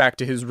stalked back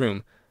to his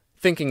room,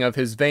 thinking of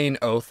his vain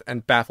oath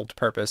and baffled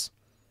purpose.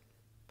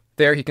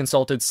 There he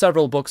consulted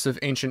several books of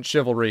ancient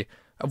chivalry,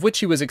 of which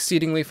he was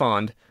exceedingly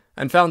fond,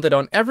 and found that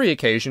on every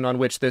occasion on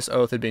which this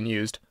oath had been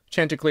used,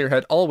 Chanticleer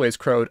had always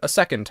crowed a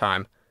second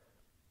time.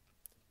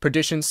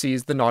 "Perdition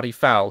seize the naughty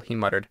fowl," he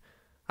muttered.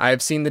 "I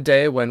have seen the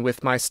day when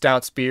with my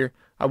stout spear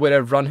I would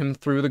have run him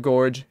through the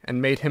gorge, and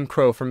made him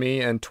crow for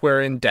me, and 'twere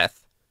in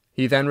death."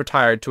 He then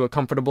retired to a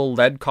comfortable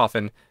lead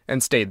coffin,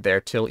 and stayed there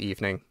till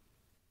evening.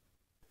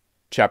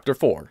 Chapter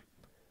 4.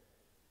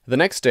 The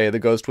next day the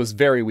ghost was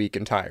very weak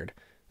and tired.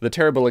 The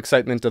terrible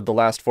excitement of the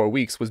last 4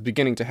 weeks was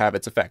beginning to have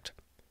its effect.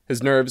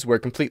 His nerves were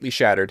completely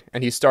shattered,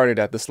 and he started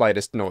at the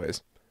slightest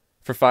noise.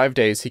 For 5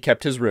 days he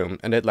kept his room,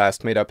 and at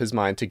last made up his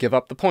mind to give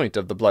up the point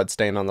of the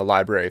blood-stain on the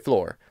library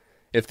floor.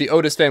 If the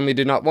Otis family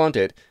did not want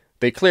it,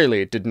 they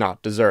clearly did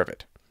not deserve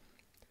it.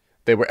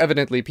 They were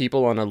evidently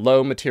people on a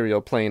low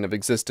material plane of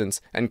existence,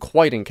 and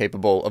quite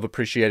incapable of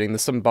appreciating the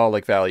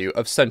symbolic value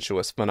of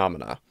sensuous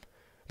phenomena.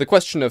 The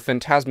question of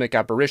phantasmic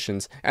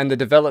apparitions and the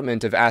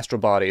development of astral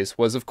bodies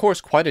was of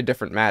course quite a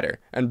different matter,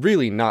 and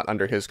really not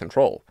under his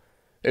control.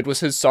 It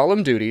was his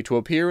solemn duty to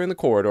appear in the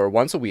corridor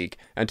once a week,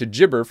 and to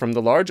gibber from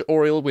the large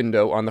oriel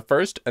window on the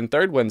 1st and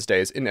 3rd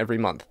Wednesdays in every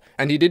month,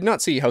 and he did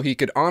not see how he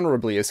could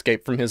honorably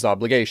escape from his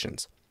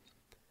obligations.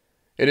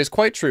 It is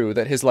quite true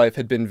that his life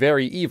had been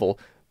very evil,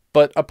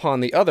 but upon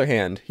the other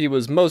hand he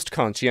was most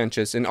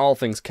conscientious in all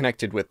things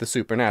connected with the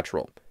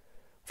supernatural.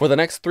 For the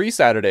next 3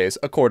 Saturdays,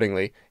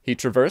 accordingly, he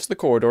traversed the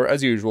corridor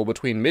as usual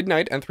between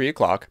midnight and 3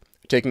 o'clock,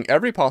 taking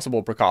every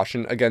possible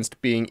precaution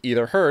against being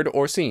either heard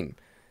or seen.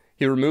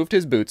 He removed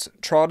his boots,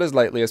 trod as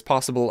lightly as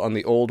possible on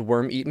the old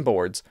worm-eaten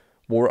boards,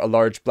 wore a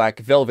large black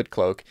velvet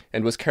cloak,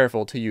 and was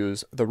careful to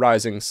use the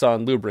rising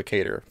sun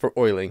lubricator for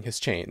oiling his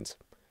chains.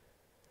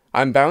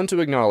 I am bound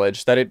to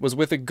acknowledge that it was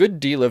with a good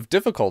deal of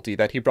difficulty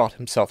that he brought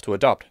himself to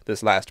adopt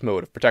this last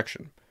mode of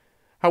protection.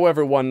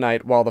 However, one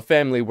night, while the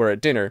family were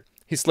at dinner,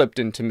 he slipped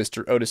into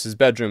Mr. Otis's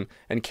bedroom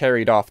and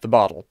carried off the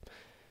bottle.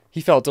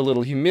 He felt a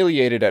little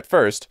humiliated at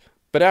first,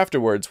 but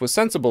afterwards was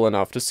sensible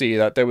enough to see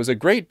that there was a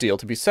great deal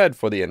to be said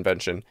for the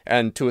invention,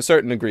 and to a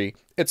certain degree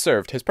it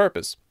served his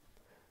purpose.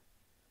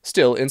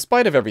 Still, in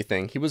spite of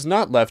everything, he was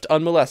not left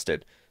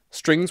unmolested.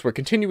 Strings were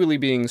continually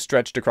being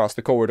stretched across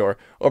the corridor,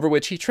 over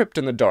which he tripped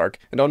in the dark,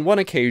 and on one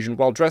occasion,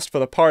 while dressed for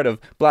the part of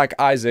Black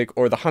Isaac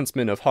or the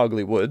huntsman of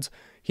Hogley Woods,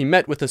 he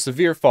met with a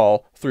severe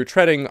fall through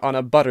treading on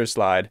a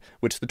butter-slide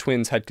which the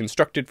twins had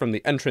constructed from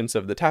the entrance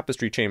of the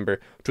tapestry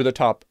chamber to the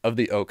top of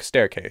the oak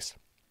staircase.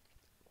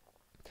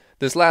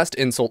 This last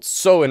insult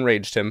so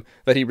enraged him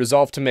that he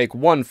resolved to make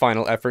one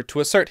final effort to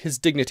assert his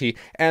dignity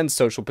and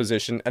social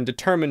position, and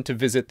determined to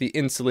visit the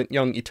insolent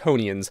young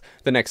Etonians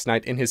the next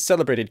night in his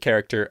celebrated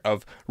character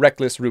of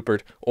Reckless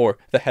Rupert or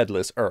the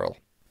Headless Earl.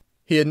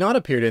 He had not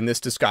appeared in this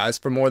disguise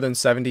for more than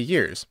 70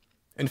 years.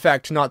 In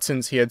fact, not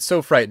since he had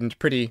so frightened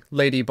pretty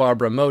Lady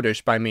Barbara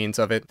Modish by means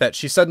of it, that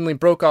she suddenly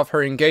broke off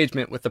her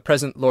engagement with the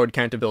present Lord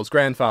Canterville's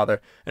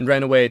grandfather, and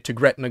ran away to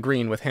Gretna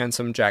Green with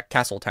handsome Jack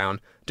Castletown,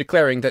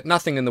 declaring that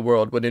nothing in the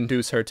world would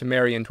induce her to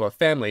marry into a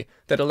family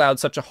that allowed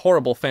such a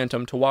horrible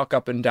phantom to walk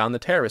up and down the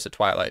terrace at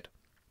twilight.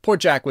 Poor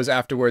Jack was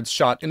afterwards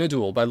shot in a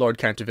duel by Lord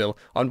Canterville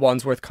on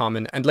Wandsworth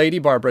Common, and Lady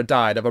Barbara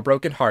died of a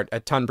broken heart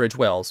at Tunbridge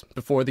Wells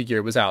before the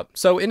year was out,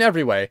 so in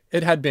every way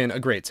it had been a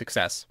great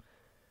success.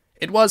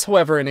 It was,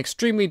 however, an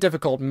extremely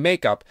difficult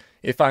make-up,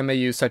 if I may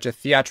use such a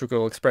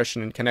theatrical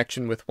expression in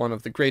connection with one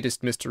of the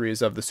greatest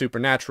mysteries of the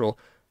supernatural,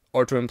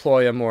 or to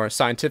employ a more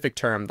scientific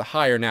term, the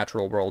higher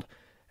natural world,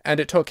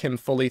 and it took him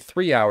fully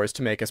 3 hours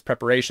to make his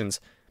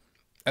preparations.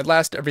 At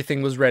last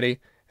everything was ready,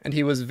 and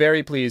he was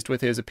very pleased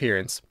with his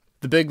appearance.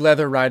 The big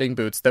leather riding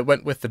boots that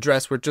went with the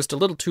dress were just a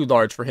little too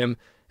large for him,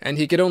 and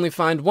he could only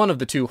find one of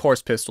the 2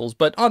 horse pistols,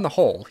 but on the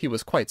whole he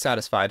was quite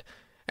satisfied,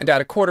 and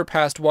at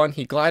 1:15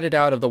 he glided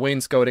out of the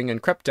wainscoting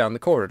and crept down the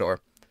corridor.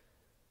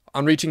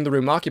 On reaching the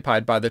room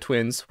occupied by the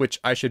twins, which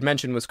I should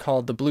mention was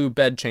called the Blue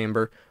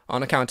Bedchamber,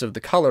 on account of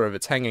the colour of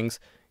its hangings,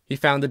 he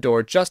found the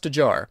door just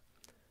ajar.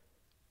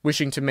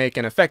 Wishing to make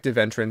an effective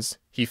entrance,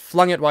 he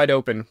flung it wide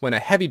open, when a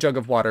heavy jug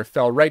of water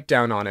fell right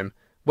down on him,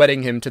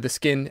 wetting him to the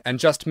skin and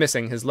just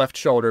missing his left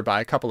shoulder by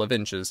a couple of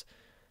inches.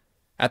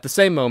 At the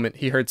same moment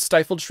he heard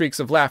stifled shrieks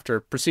of laughter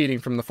proceeding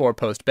from the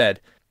 4-post bed.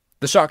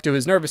 The shock to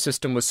his nervous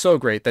system was so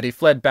great that he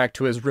fled back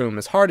to his room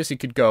as hard as he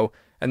could go,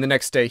 and the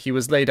next day he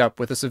was laid up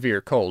with a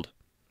severe cold.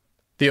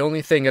 The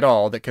only thing at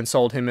all that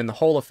consoled him in the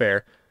whole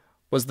affair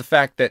was the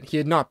fact that he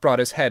had not brought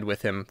his head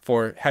with him,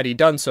 for had he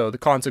done so the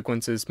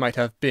consequences might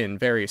have been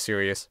very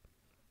serious.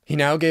 He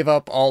now gave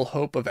up all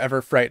hope of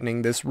ever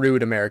frightening this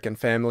rude American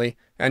family,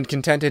 and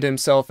contented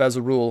himself, as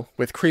a rule,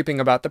 with creeping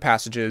about the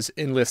passages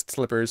in list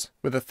slippers,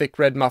 with a thick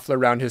red muffler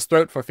round his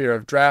throat for fear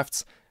of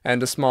draughts,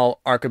 and a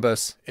small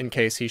arquebus in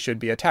case he should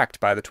be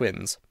attacked by the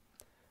twins.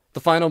 The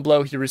final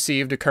blow he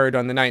received occurred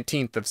on the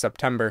 19th of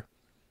September.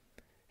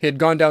 He had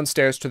gone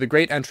downstairs to the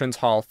great entrance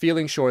hall,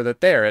 feeling sure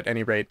that there, at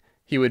any rate,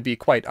 he would be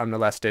quite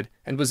unmolested,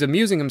 and was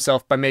amusing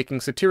himself by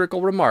making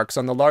satirical remarks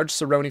on the large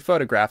Saroni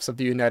photographs of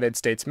the United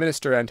States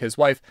minister and his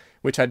wife,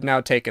 which had now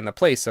taken the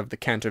place of the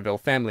Canterville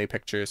family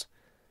pictures.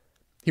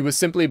 He was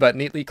simply but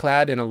neatly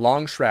clad in a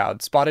long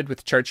shroud, spotted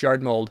with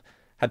churchyard mould,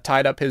 had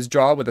tied up his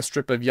jaw with a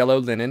strip of yellow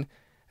linen,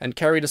 and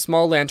carried a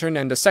small lantern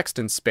and a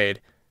sexton's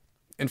spade.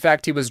 In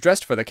fact, he was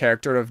dressed for the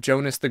character of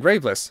Jonas the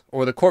Graveless,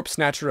 or the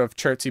corpse-snatcher of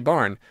Chertsey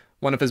Barn,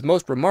 one of his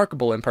most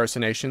remarkable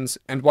impersonations,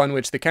 and one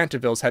which the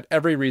Cantervilles had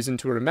every reason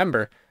to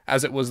remember,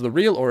 as it was the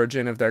real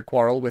origin of their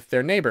quarrel with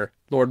their neighbour,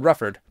 Lord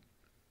Rufford.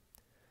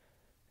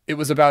 It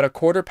was about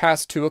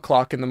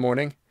 2:15 in the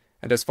morning,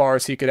 and as far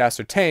as he could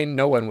ascertain,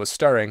 no one was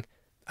stirring.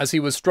 As he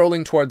was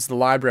strolling towards the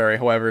library,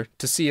 however,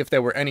 to see if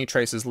there were any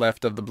traces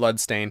left of the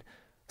blood-stain,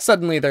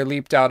 suddenly there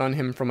leaped out on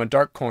him from a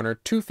dark corner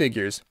 2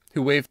 figures,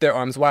 who waved their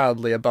arms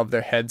wildly above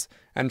their heads,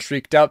 and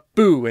shrieked out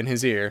 "Boo!" in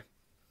his ear.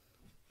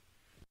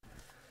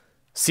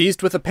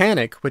 Seized with a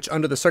panic, which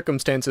under the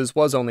circumstances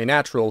was only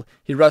natural,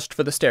 he rushed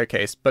for the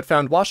staircase, but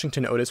found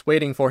Washington Otis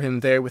waiting for him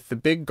there with the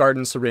big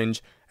garden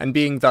syringe, and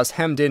being thus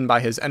hemmed in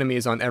by his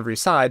enemies on every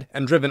side,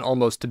 and driven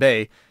almost to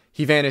bay,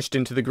 he vanished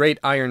into the great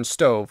iron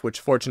stove, which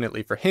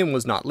fortunately for him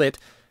was not lit,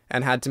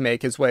 and had to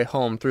make his way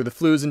home through the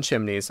flues and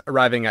chimneys,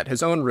 arriving at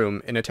his own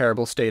room in a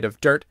terrible state of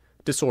dirt,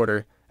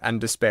 disorder,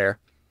 and despair.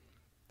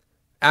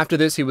 After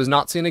this he was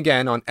not seen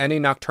again on any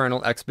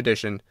nocturnal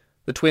expedition.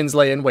 The twins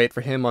lay in wait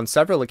for him on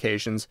several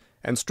occasions,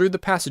 and strewed the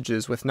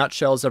passages with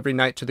nutshells every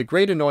night to the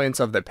great annoyance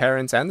of their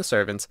parents and the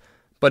servants,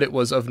 but it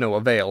was of no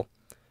avail.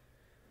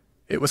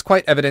 It was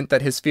quite evident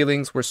that his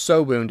feelings were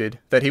so wounded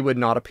that he would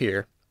not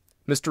appear.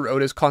 Mr.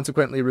 Otis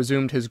consequently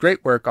resumed his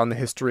great work on the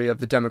history of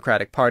the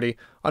Democratic party,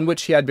 on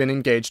which he had been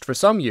engaged for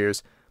some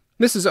years.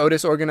 Mrs.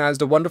 Otis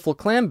organized a wonderful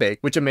clam-bake,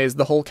 which amazed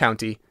the whole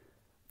county.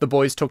 The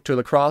boys took to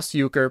lacrosse,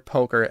 euchre,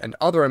 poker, and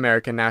other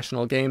American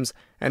national games,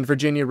 and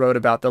Virginia rode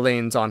about the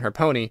lanes on her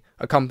pony,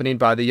 accompanied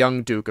by the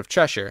young Duke of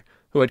Cheshire,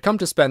 who had come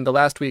to spend the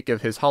last week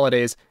of his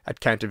holidays at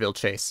Canterville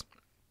Chase.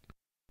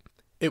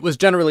 It was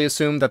generally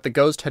assumed that the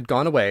ghost had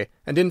gone away,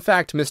 and in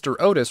fact Mr.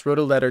 Otis wrote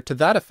a letter to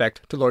that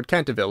effect to Lord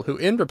Canterville, who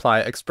in reply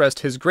expressed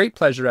his great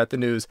pleasure at the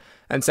news,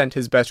 and sent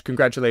his best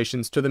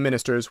congratulations to the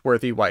minister's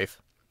worthy wife.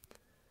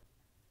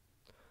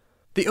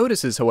 The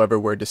Otises, however,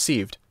 were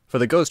deceived, for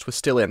the ghost was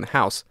still in the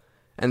house,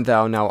 and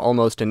thou, now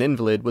almost an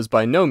invalid, was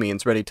by no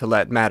means ready to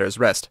let matters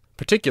rest,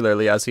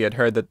 particularly as he had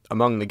heard that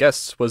among the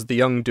guests was the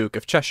young Duke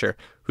of Cheshire,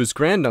 whose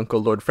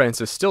granduncle Lord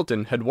Francis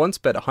Stilton had once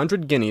bet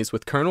 100 guineas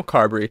with Colonel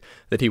Carbery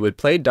that he would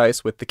play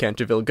dice with the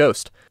Canterville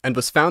ghost, and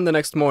was found the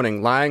next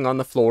morning lying on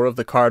the floor of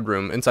the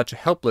card-room in such a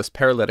helpless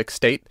paralytic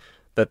state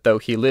that though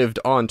he lived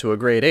on to a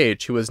great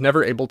age, he was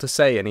never able to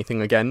say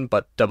anything again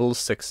but double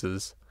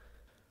sixes.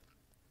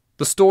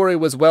 The story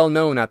was well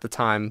known at the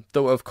time,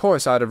 though of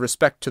course out of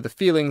respect to the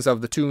feelings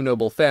of the 2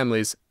 noble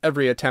families,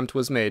 every attempt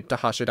was made to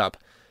hush it up,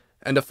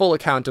 and a full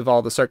account of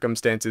all the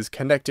circumstances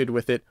connected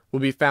with it will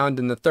be found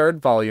in the 3rd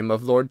volume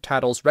of Lord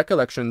Tattle's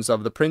Recollections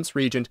of the Prince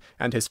Regent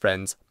and his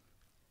Friends.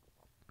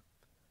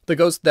 The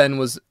ghost then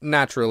was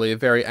naturally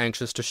very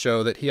anxious to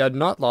show that he had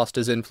not lost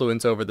his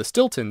influence over the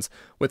Stiltons,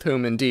 with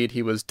whom indeed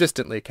he was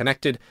distantly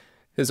connected,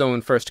 his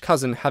own first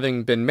cousin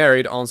having been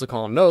married en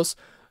secondes noces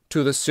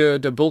to the Sieur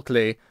de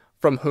Bulkeley,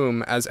 from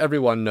whom, as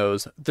everyone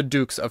knows, the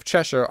Dukes of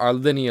Cheshire are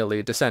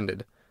lineally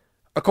descended.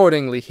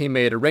 Accordingly he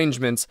made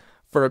arrangements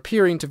for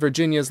appearing to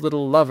Virginia's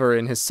little lover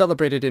in his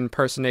celebrated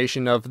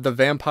impersonation of the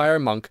Vampire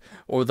Monk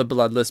or the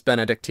Bloodless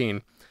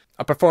Benedictine,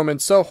 a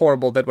performance so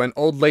horrible that when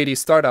old Lady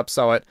Startup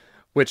saw it,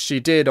 which she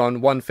did on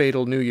one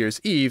fatal New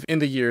Year's Eve in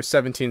the year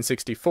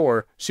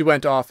 1764, she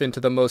went off into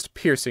the most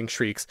piercing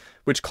shrieks,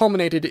 which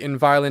culminated in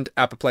violent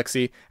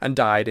apoplexy, and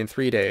died in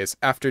 3 days,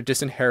 after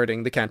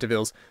disinheriting the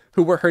Cantervilles,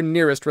 who were her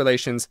nearest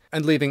relations,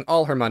 and leaving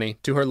all her money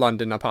to her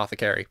London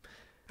apothecary.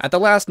 At the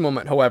last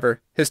moment, however,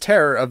 his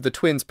terror of the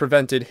twins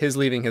prevented his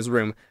leaving his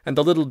room, and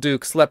the little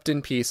Duke slept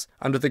in peace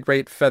under the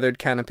great feathered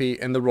canopy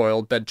in the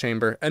royal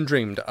bedchamber, and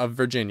dreamed of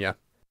Virginia.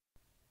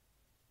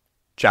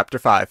 Chapter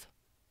 5.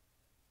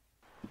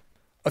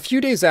 A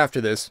few days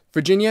after this,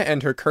 Virginia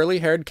and her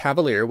curly-haired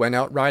cavalier went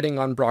out riding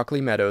on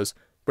Brockley Meadows,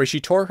 where she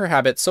tore her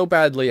habit so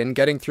badly in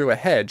getting through a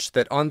hedge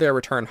that on their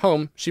return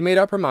home she made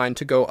up her mind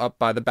to go up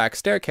by the back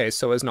staircase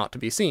so as not to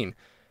be seen.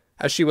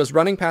 As she was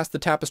running past the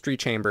tapestry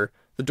chamber,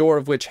 the door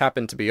of which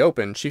happened to be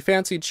open, she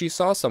fancied she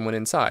saw someone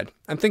inside,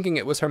 and thinking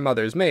it was her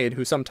mother's maid,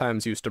 who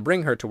sometimes used to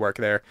bring her to work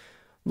there,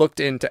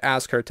 looked in to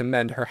ask her to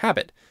mend her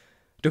habit.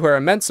 To her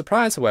immense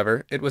surprise,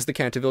 however, it was the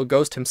Canterville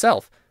ghost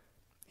himself.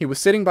 He was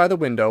sitting by the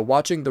window,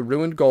 watching the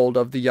ruined gold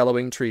of the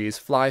yellowing trees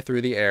fly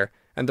through the air,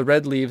 and the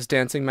red leaves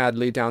dancing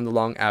madly down the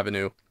long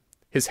avenue.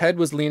 His head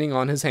was leaning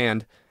on his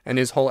hand, and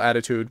his whole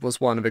attitude was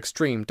one of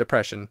extreme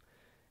depression.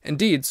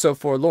 Indeed, so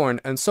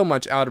forlorn and so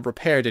much out of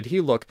repair did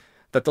he look,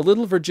 that the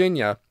little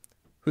Virginia,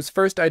 whose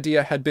first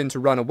idea had been to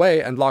run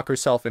away and lock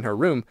herself in her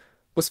room,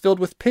 was filled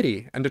with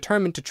pity, and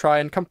determined to try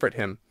and comfort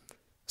him.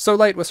 So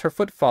light was her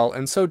footfall,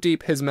 and so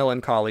deep his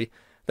melancholy,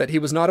 that he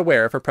was not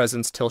aware of her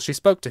presence till she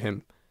spoke to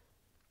him.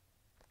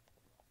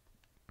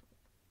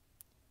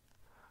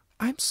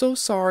 "I'm so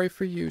sorry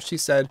for you," she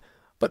said,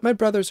 "but my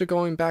brothers are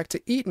going back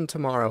to Eton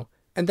tomorrow,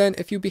 and then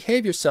if you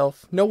behave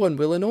yourself, no one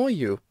will annoy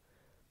you."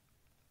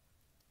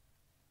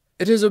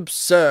 "It is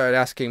absurd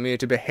asking me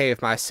to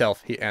behave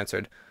myself," he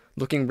answered,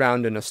 looking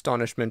round in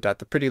astonishment at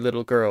the pretty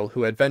little girl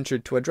who had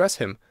ventured to address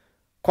him.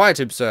 "Quite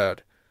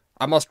absurd.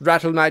 I must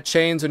rattle my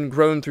chains and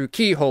groan through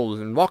keyholes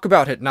and walk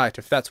about at night,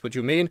 if that's what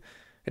you mean.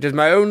 It is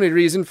my only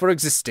reason for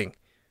existing."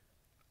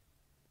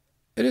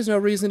 "It is no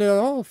reason at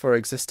all for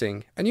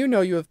existing, and you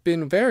know you have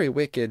been very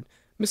wicked.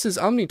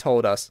 Mrs. Umney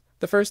told us,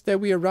 the first day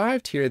we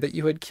arrived here, that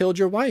you had killed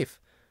your wife."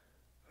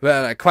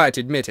 "Well, I quite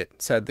admit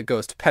it," said the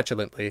ghost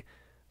petulantly,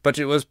 "but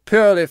it was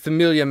purely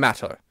familiar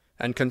matter,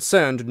 and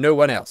concerned no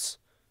one else."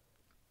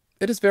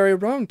 "It is very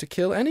wrong to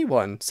kill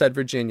anyone," said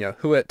Virginia,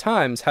 who at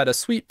times had a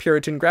sweet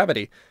Puritan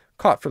gravity,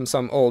 caught from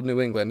some old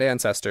New England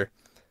ancestor.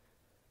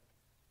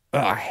 "Oh,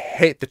 I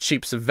hate the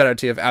cheap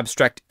severity of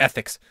abstract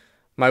ethics.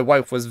 My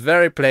wife was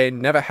very plain,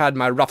 never had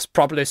my ruffs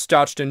properly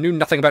starched, and knew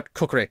nothing about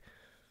cookery.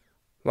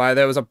 Why,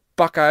 there was a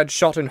buck I had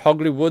shot in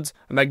Hogley Woods,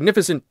 a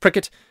magnificent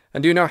pricket,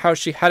 and do you know how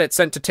she had it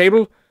sent to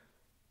table?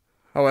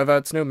 However,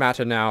 it's no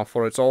matter now,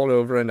 for it's all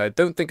over, and I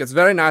don't think it's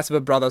very nice of her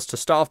brothers to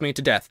starve me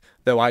to death,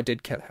 though I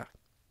did kill her."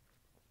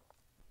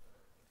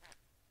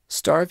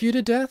 "Starve you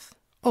to death?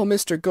 Oh,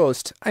 Mr.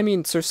 Ghost, I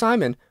mean Sir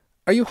Simon,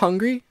 are you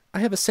hungry? I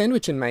have a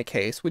sandwich in my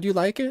case. Would you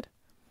like it?"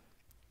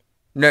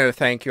 "No,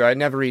 thank you. I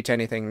never eat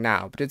anything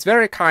now, but it's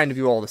very kind of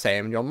you all the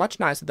same, and you're much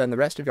nicer than the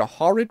rest of your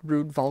horrid,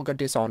 rude, vulgar,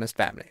 dishonest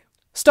family."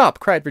 "Stop!"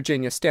 cried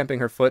Virginia, stamping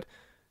her foot.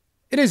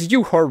 "It is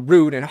you who are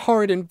rude and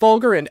horrid and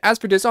vulgar, and as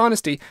for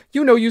dishonesty,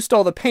 you know you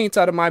stole the paints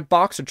out of my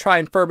box to try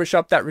and furbish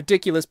up that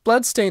ridiculous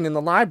bloodstain in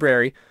the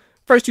library.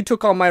 First you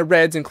took all my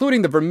reds,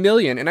 including the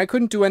vermilion, and I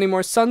couldn't do any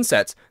more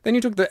sunsets. Then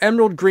you took the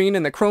emerald green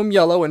and the chrome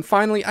yellow, and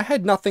finally I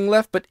had nothing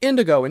left but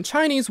indigo and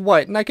Chinese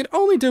white, and I could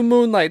only do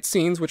moonlight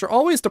scenes, which are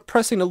always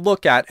depressing to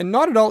look at and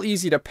not at all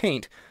easy to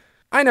paint.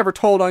 I never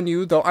told on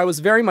you, though I was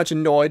very much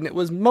annoyed, and it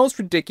was most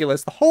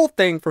ridiculous, the whole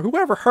thing, for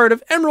whoever heard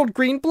of emerald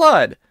green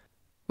blood?"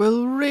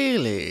 "Well,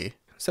 really,"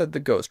 said the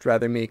ghost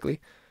rather meekly,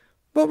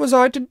 "what was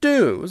I to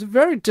do? It was a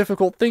very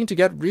difficult thing to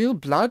get real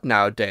blood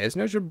nowadays,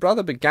 and as your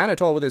brother began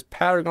it all with his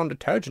Paragon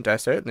detergent, I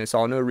certainly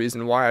saw no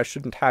reason why I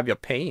shouldn't have your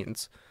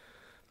pains.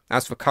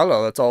 As for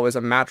colour, that's always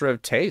a matter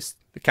of taste.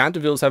 The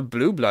Cantervilles have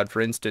blue blood,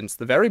 for instance,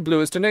 the very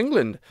bluest in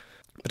England.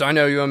 But I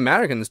know you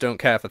Americans don't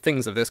care for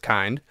things of this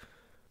kind."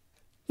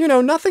 "You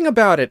know nothing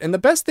about it, and the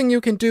best thing you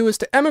can do is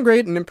to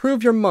emigrate and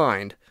improve your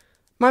mind.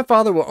 My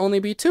father will only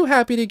be too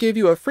happy to give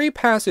you a free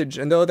passage,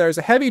 and though there's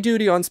a heavy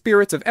duty on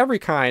spirits of every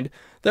kind,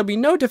 there'll be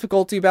no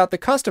difficulty about the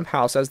custom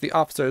house, as the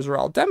officers are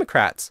all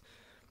Democrats.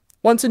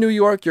 Once in New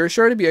York, you're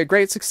sure to be a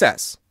great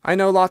success. I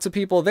know lots of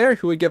people there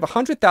who would give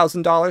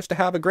 $100,000 to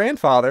have a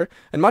grandfather,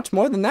 and much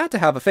more than that to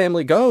have a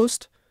family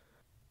ghost."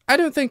 "I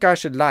don't think I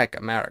should like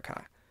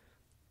America."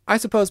 "I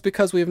suppose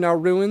because we have no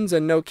ruins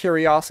and no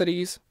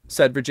curiosities,"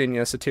 said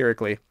Virginia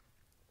satirically.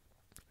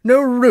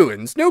 "No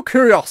ruins, no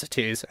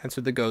curiosities,"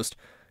 answered the ghost.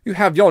 "You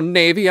have your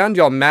navy and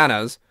your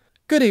manners.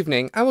 Good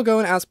evening. I will go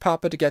and ask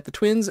Papa to get the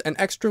twins an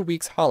extra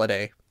week's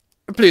holiday."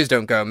 "Please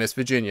don't go, Miss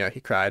Virginia," he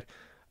cried.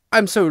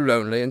 "I'm so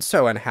lonely and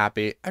so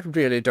unhappy. I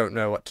really don't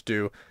know what to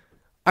do.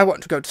 I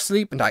want to go to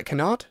sleep, and I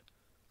cannot."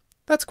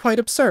 "That's quite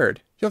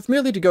absurd. You have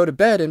merely to go to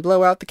bed and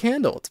blow out the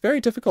candle. It's very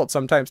difficult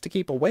sometimes to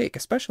keep awake,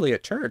 especially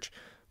at church.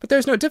 But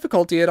there's no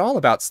difficulty at all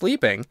about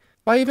sleeping.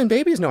 Why, even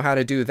babies know how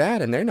to do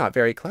that, and they're not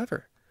very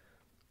clever."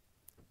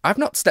 "I've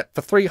not slept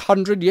for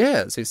 300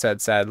 years," he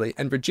said sadly,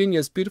 and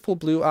Virginia's beautiful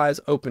blue eyes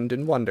opened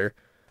in wonder.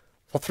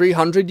 "For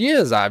 300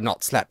 years I have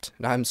not slept,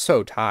 and I am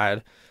so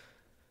tired."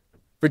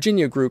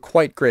 Virginia grew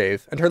quite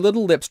grave, and her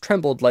little lips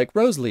trembled like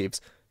rose-leaves.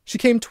 She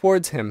came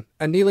towards him,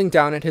 and kneeling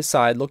down at his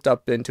side looked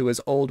up into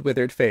his old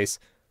withered face.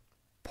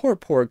 "Poor,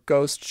 poor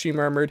ghost," she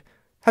murmured.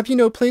 "Have you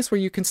no place where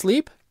you can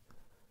sleep?"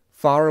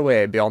 "Far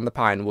away beyond the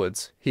pine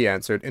woods," he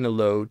answered in a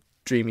low,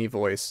 dreamy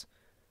voice.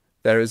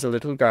 "There is a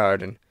little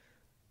garden.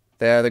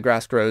 There the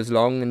grass grows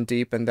long and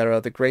deep, and there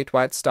are the great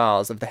white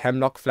stars of the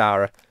hemlock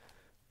flower.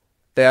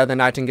 There the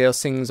nightingale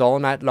sings all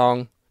night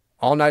long.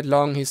 All night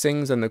long he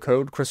sings, and the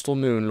cold crystal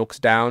moon looks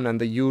down, and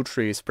the yew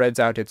tree spreads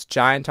out its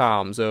giant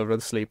arms over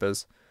the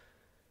sleepers."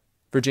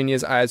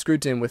 Virginia's eyes grew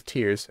dim with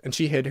tears, and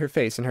she hid her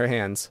face in her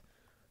hands.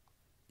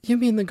 "You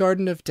mean the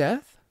Garden of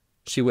Death?"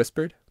 she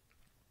whispered.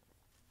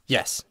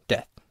 "Yes,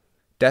 death.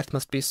 Death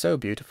must be so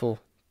beautiful,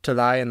 to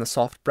lie in the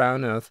soft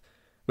brown earth,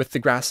 with the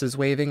grasses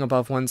waving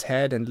above one's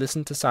head, and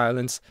listen to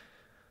silence.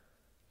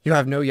 You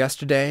have no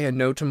yesterday and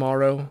no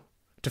tomorrow.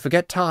 To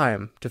forget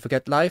time, to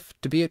forget life,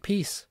 to be at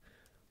peace.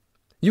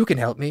 You can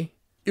help me.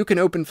 You can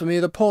open for me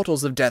the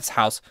portals of Death's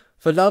house,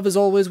 for love is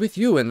always with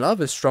you, and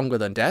love is stronger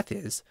than death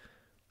is."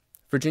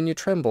 Virginia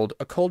trembled,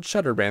 a cold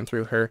shudder ran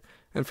through her,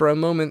 and for a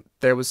moment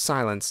there was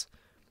silence.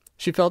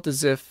 She felt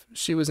as if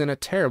she was in a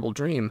terrible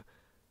dream.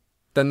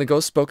 Then the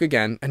ghost spoke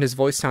again, and his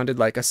voice sounded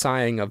like a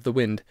sighing of the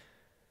wind.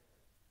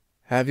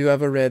 "Have you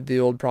ever read the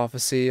old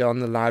prophecy on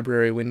the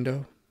library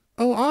window?"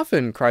 "Oh,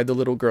 often," cried the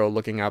little girl,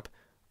 looking up.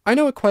 "I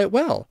know it quite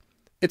well.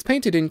 It's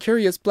painted in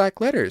curious black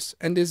letters,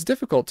 and is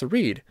difficult to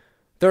read.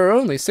 There are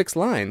only 6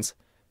 lines.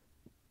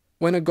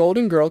 When a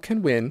golden girl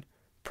can win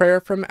prayer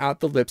from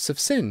out the lips of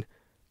sin.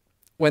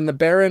 When the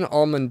barren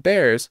almond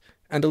bears,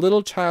 and a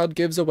little child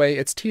gives away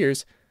its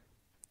tears,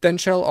 then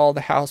shall all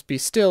the house be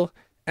still,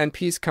 and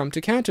peace come to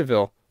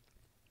Canterville.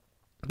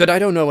 But I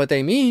don't know what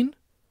they mean."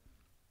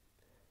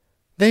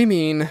 "They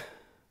mean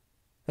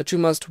that you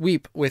must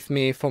weep with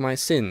me for my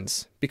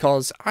sins,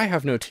 because I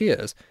have no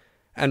tears,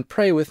 and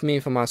pray with me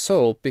for my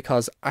soul,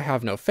 because I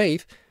have no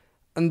faith,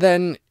 and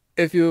then,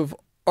 if you've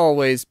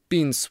always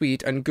been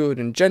sweet and good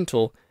and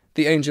gentle,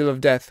 the angel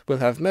of death will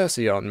have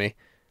mercy on me.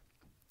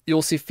 You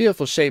will see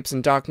fearful shapes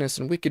in darkness,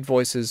 and wicked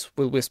voices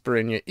will whisper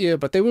in your ear,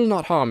 but they will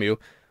not harm you,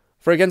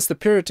 for against the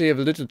purity of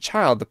a little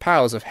child the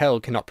powers of hell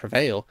cannot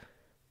prevail."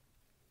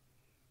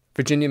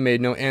 Virginia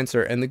made no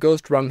answer, and the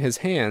ghost wrung his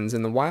hands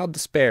in the wild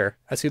despair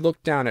as he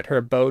looked down at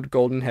her bowed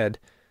golden head.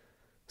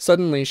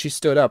 Suddenly she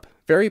stood up,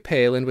 very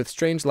pale and with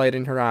strange light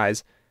in her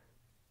eyes.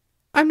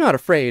 "I'm not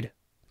afraid,"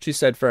 she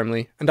said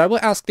firmly, "and I will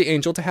ask the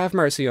angel to have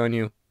mercy on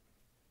you."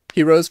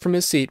 He rose from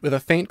his seat with a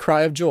faint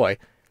cry of joy,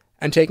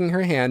 and taking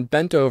her hand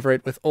bent over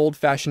it with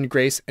old-fashioned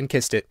grace and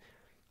kissed it.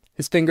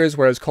 His fingers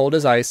were as cold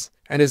as ice,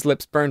 and his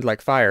lips burned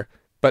like fire,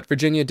 but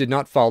Virginia did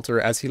not falter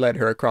as he led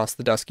her across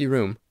the dusky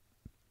room.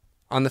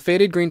 On the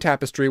faded green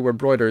tapestry were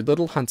broidered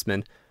little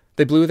huntsmen.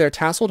 They blew their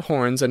tasselled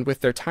horns, and with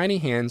their tiny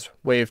hands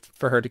waved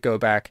for her to go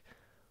back.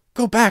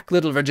 "Go back,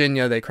 little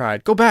Virginia!" they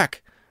cried. "Go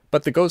back!"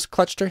 But the ghost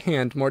clutched her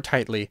hand more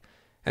tightly,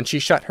 and she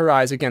shut her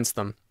eyes against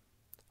them.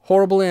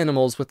 Horrible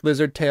animals with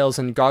lizard tails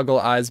and goggle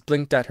eyes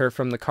blinked at her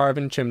from the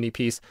carven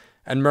chimney-piece,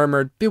 and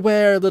murmured,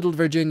 "Beware, little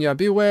Virginia,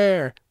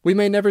 beware! We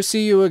may never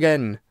see you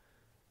again."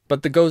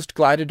 But the ghost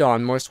glided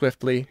on more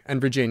swiftly,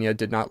 and Virginia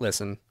did not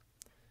listen.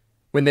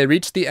 When they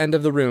reached the end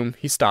of the room,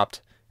 he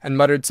stopped, and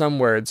muttered some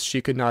words she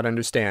could not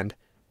understand.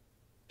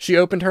 She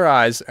opened her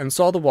eyes, and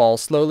saw the wall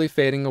slowly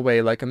fading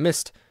away like a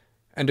mist,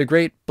 and a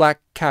great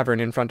black cavern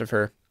in front of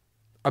her.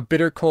 A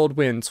bitter cold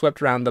wind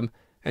swept round them,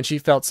 and she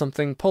felt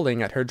something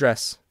pulling at her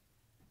dress.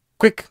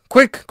 "Quick,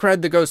 quick!"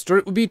 cried the ghost, "or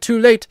it will be too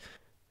late!"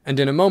 And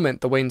in a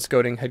moment the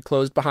wainscoting had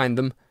closed behind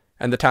them,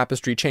 and the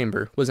tapestry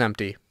chamber was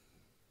empty.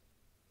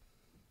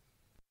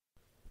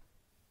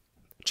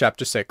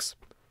 Chapter 6.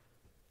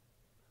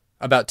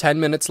 About 10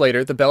 minutes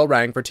later the bell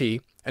rang for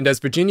tea, and as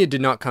Virginia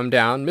did not come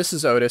down,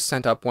 Mrs. Otis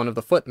sent up one of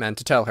the footmen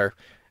to tell her.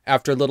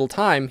 After a little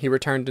time he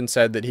returned and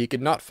said that he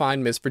could not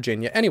find Miss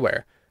Virginia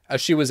anywhere. As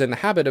she was in the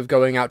habit of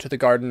going out to the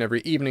garden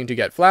every evening to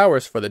get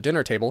flowers for the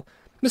dinner table,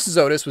 Mrs.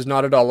 Otis was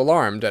not at all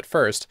alarmed at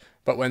first,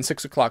 but when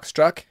 6 o'clock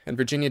struck, and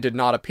Virginia did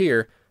not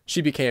appear,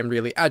 she became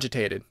really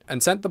agitated,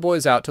 and sent the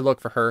boys out to look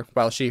for her,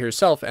 while she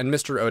herself and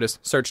Mr. Otis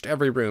searched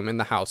every room in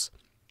the house.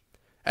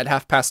 At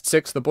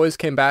 6:30 the boys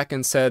came back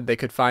and said they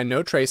could find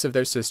no trace of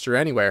their sister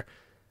anywhere.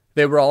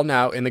 They were all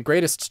now in the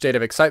greatest state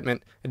of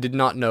excitement, and did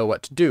not know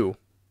what to do,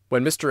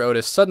 when Mr.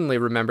 Otis suddenly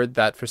remembered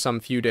that for some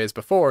few days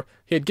before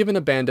he had given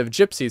a band of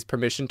gypsies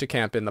permission to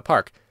camp in the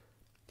park.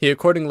 He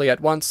accordingly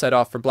at once set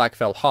off for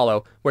Blackfell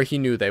Hollow, where he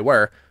knew they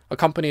were,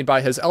 accompanied by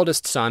his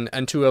eldest son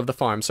and 2 of the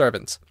farm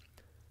servants.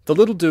 The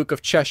little Duke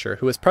of Cheshire,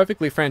 who was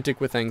perfectly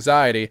frantic with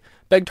anxiety,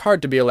 begged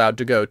hard to be allowed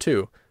to go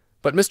too,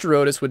 but Mr.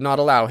 Otis would not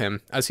allow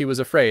him, as he was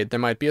afraid there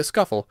might be a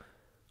scuffle.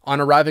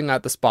 On arriving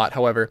at the spot,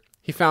 however,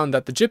 he found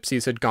that the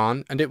gypsies had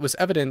gone, and it was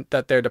evident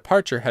that their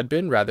departure had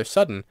been rather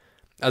sudden,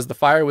 as the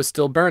fire was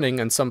still burning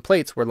and some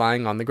plates were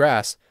lying on the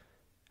grass.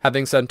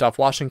 Having sent off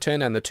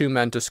Washington and the 2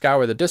 men to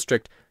scour the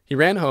district, He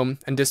ran home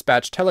and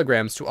dispatched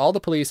telegrams to all the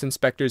police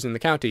inspectors in the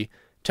county,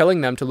 telling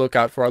them to look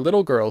out for a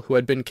little girl who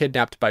had been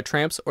kidnapped by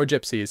tramps or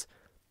gypsies.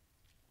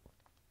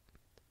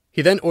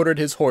 He then ordered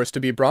his horse to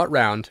be brought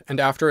round, and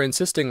after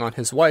insisting on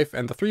his wife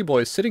and the 3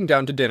 boys sitting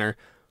down to dinner,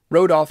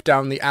 rode off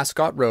down the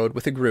Ascot Road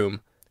with a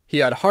groom. He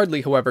had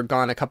hardly, however,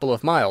 gone a couple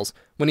of miles,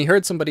 when he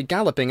heard somebody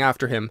galloping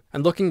after him,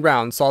 and looking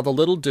round saw the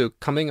little Duke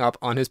coming up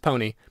on his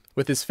pony,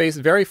 with his face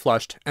very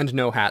flushed, and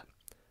no hat.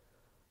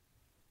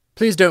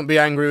 "Please don't be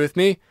angry with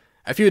me.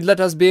 If you'd let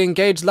us be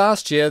engaged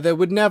last year, there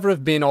would never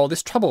have been all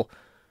this trouble.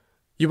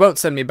 You won't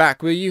send me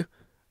back, will you?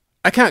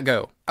 I can't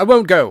go. I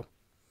won't go."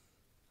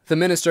 The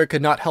minister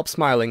could not help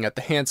smiling at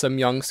the handsome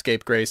young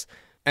scapegrace,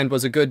 and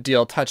was a good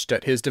deal touched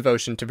at his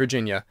devotion to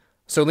Virginia.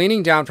 So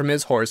leaning down from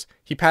his horse,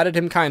 he patted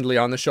him kindly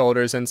on the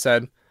shoulders, and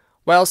said,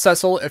 "Well,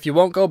 Cecil, if you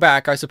won't go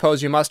back, I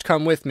suppose you must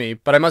come with me,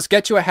 but I must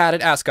get you a hat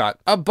at Ascot."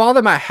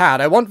 Bother my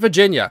hat, I want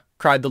Virginia,"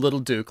 cried the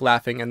little Duke,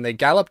 laughing, and they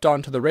galloped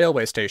on to the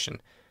railway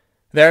station.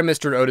 There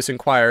Mr. Otis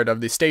inquired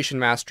of the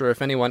station-master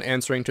if anyone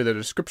answering to the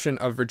description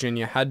of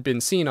Virginia had been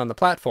seen on the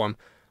platform,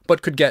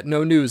 but could get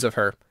no news of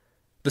her.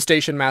 The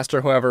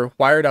station-master, however,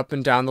 wired up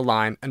and down the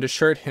line, and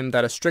assured him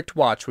that a strict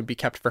watch would be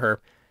kept for her,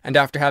 and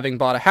after having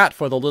bought a hat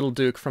for the little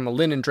Duke from a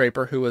linen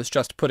draper who was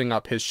just putting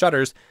up his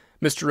shutters,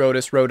 Mr.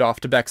 Otis rode off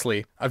to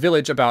Bexley, a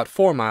village about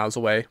 4 miles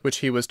away, which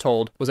he was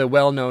told was a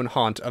well-known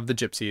haunt of the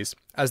gypsies,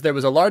 as there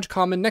was a large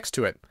common next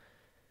to it.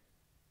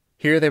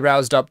 Here they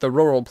roused up the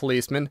rural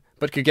policeman,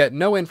 but could get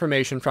no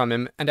information from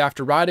him, and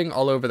after riding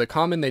all over the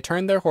common they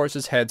turned their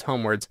horses' heads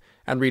homewards,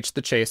 and reached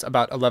the Chase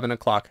about 11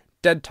 o'clock,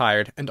 dead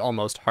tired and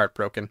almost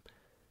heartbroken.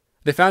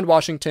 They found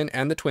Washington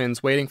and the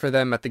twins waiting for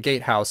them at the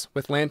gate-house,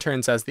 with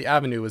lanterns as the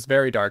avenue was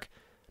very dark.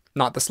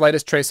 Not the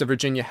slightest trace of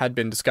Virginia had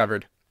been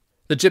discovered.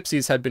 The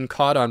gypsies had been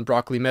caught on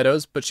Brockley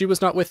Meadows, but she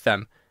was not with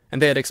them,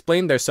 and they had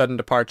explained their sudden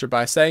departure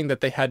by saying that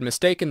they had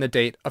mistaken the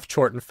date of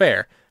Chorton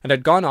Fair, and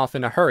had gone off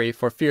in a hurry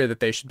for fear that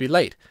they should be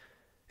late.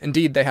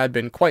 Indeed, they had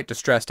been quite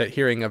distressed at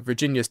hearing of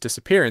Virginia's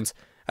disappearance,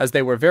 as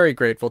they were very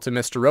grateful to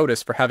Mr.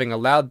 Otis for having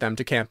allowed them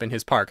to camp in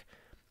his park,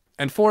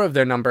 and 4 of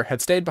their number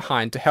had stayed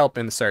behind to help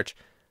in the search.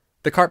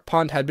 The carp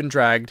pond had been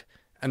dragged,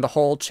 and the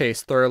whole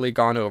Chase thoroughly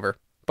gone over,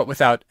 but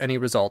without any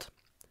result.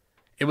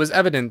 It was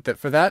evident that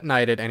for that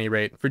night, at any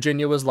rate,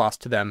 Virginia was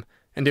lost to them,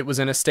 and it was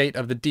in a state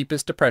of the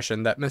deepest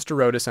depression that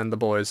Mr. Otis and the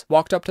boys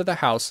walked up to the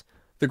house,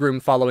 the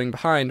groom following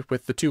behind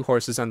with the 2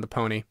 horses and the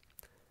pony.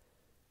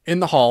 In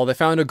the hall they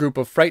found a group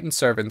of frightened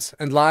servants,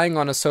 and lying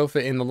on a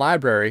sofa in the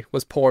library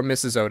was poor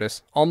Mrs.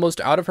 Otis, almost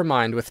out of her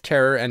mind with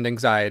terror and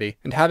anxiety,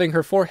 and having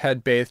her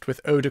forehead bathed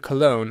with eau de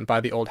cologne by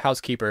the old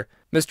housekeeper.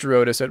 Mr.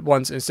 Otis at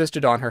once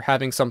insisted on her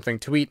having something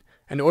to eat,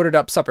 and ordered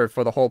up supper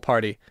for the whole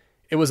party.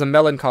 It was a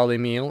melancholy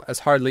meal, as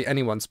hardly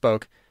anyone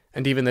spoke,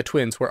 and even the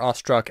twins were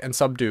awestruck and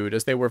subdued,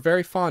 as they were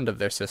very fond of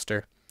their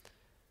sister.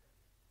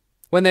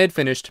 When they had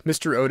finished,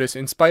 Mr. Otis,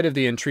 in spite of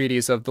the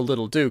entreaties of the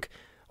little Duke,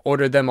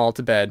 ordered them all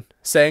to bed,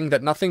 saying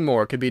that nothing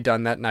more could be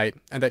done that night,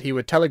 and that he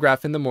would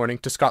telegraph in the morning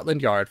to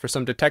Scotland Yard for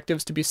some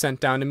detectives to be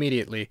sent down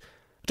immediately.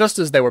 Just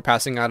as they were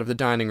passing out of the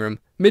dining-room,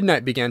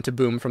 midnight began to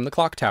boom from the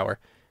clock-tower,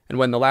 and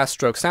when the last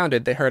stroke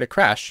sounded, they heard a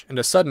crash and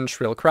a sudden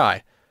shrill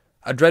cry.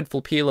 A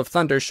dreadful peal of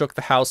thunder shook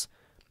the house.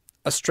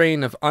 A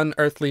strain of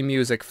unearthly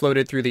music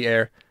floated through the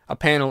air. A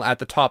panel at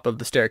the top of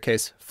the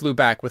staircase flew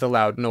back with a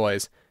loud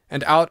noise,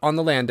 and out on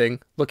the landing,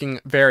 looking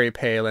very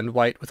pale and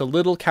white, with a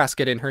little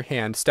casket in her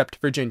hand, stepped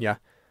Virginia.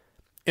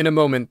 In a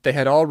moment they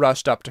had all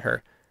rushed up to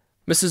her.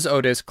 Mrs.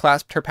 Otis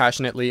clasped her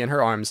passionately in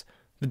her arms.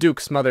 The Duke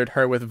smothered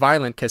her with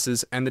violent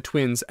kisses, and the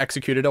twins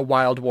executed a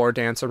wild war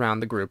dance around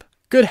the group.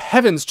 "Good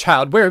heavens,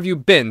 child, where have you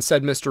been?"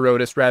 said Mr.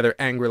 Otis rather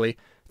angrily,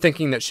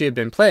 thinking that she had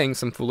been playing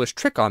some foolish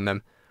trick on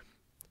them.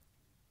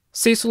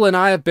 "Cecil and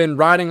I have been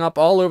riding up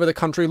all over the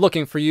country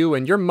looking for you,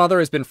 and your mother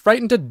has been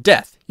frightened to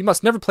death. You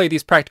must never play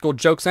these practical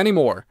jokes any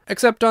more."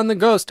 "Except on the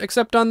ghost,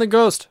 except on the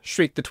ghost,"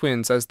 shrieked the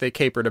twins as they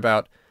capered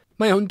about.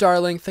 "My own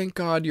darling, thank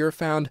God you are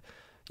found.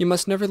 You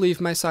must never leave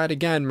my side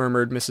again,"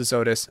 murmured Mrs.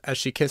 Otis, as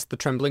she kissed the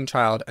trembling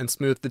child and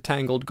smoothed the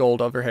tangled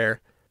gold of her hair.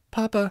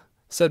 "Papa,"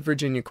 said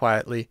Virginia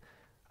quietly,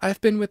 "I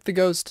have been with the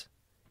ghost.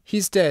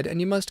 He's dead, and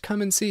you must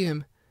come and see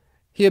him.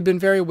 He had been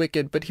very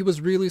wicked, but he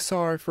was really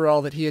sorry for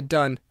all that he had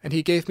done, and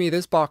he gave me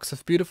this box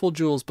of beautiful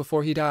jewels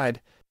before he died."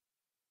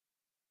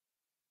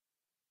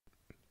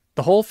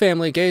 The whole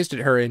family gazed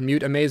at her in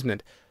mute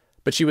amazement,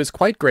 but she was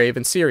quite grave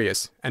and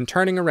serious, and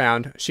turning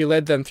around, she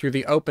led them through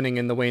the opening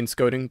in the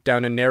wainscoting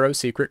down a narrow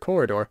secret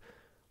corridor.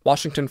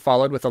 Washington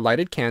followed with a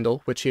lighted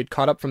candle, which he had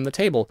caught up from the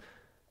table.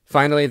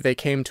 Finally they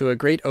came to a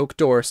great oak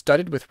door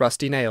studded with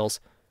rusty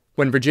nails.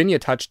 When Virginia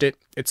touched it,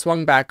 it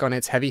swung back on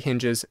its heavy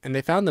hinges, and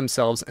they found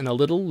themselves in a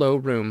little low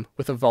room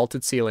with a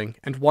vaulted ceiling,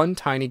 and one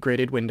tiny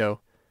grated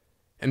window.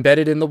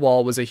 Embedded in the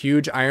wall was a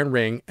huge iron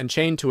ring, and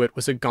chained to it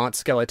was a gaunt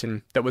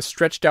skeleton that was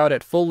stretched out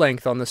at full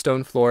length on the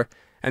stone floor,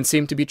 and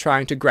seemed to be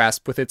trying to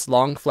grasp with its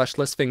long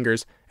fleshless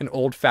fingers an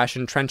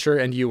old-fashioned trencher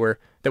and ewer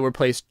that were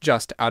placed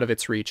just out of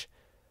its reach.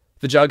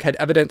 The jug had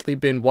evidently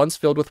been once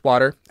filled with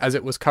water, as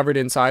it was covered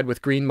inside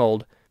with green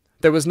mould.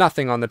 There was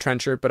nothing on the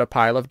trencher but a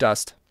pile of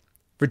dust.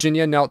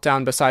 Virginia knelt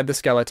down beside the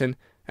skeleton,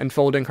 and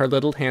folding her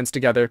little hands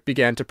together,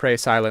 began to pray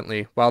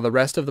silently, while the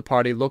rest of the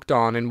party looked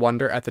on in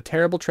wonder at the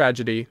terrible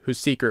tragedy whose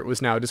secret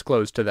was now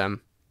disclosed to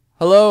them.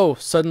 "Hullo!"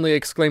 suddenly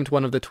exclaimed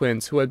one of the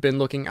twins, who had been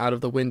looking out of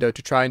the window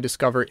to try and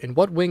discover in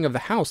what wing of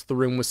the house the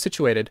room was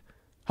situated.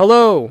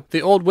 "Hullo!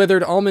 The old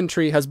withered almond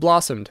tree has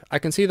blossomed. I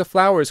can see the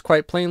flowers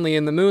quite plainly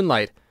in the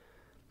moonlight."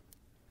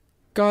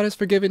 "God has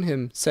forgiven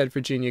him," said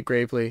Virginia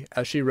gravely,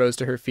 as she rose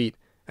to her feet,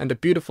 and a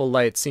beautiful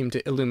light seemed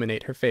to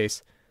illuminate her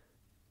face.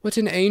 "What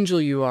an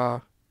angel you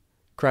are!"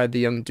 cried the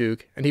young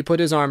Duke, and he put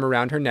his arm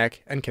around her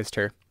neck and kissed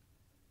her.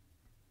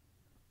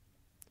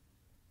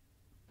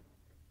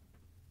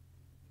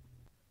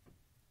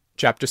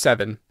 Chapter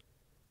 7.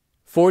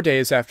 4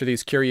 days after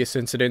these curious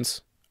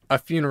incidents, a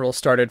funeral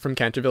started from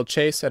Canterville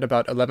Chase at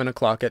about 11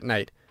 o'clock at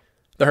night.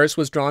 The hearse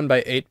was drawn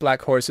by 8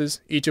 black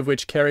horses, each of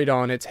which carried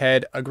on its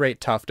head a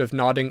great tuft of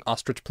nodding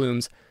ostrich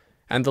plumes,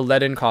 and the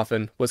leaden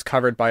coffin was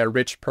covered by a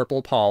rich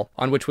purple pall,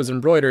 on which was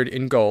embroidered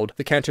in gold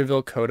the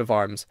Canterville coat of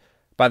arms.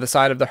 By the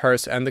side of the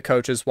hearse and the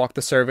coaches walked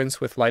the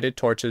servants with lighted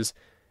torches,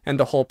 and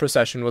the whole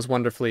procession was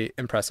wonderfully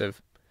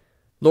impressive.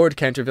 Lord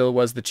Canterville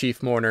was the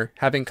chief mourner,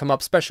 having come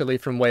up specially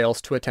from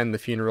Wales to attend the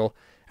funeral,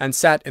 and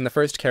sat in the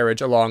first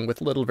carriage along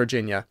with little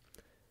Virginia.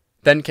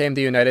 Then came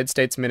the United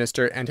States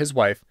Minister and his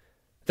wife,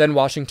 then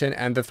Washington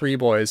and the 3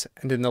 boys,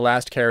 and in the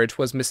last carriage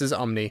was Mrs.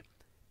 Umney.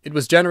 It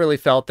was generally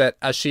felt that,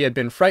 as she had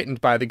been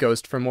frightened by the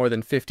ghost for more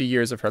than 50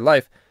 years of her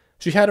life,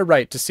 she had a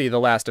right to see the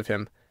last of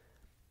him.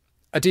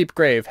 A deep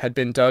grave had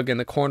been dug in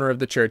the corner of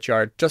the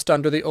churchyard, just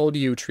under the old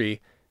yew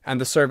tree, and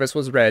the service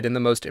was read in the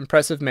most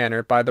impressive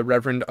manner by the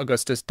Reverend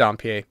Augustus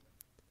Dampier.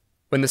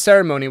 When the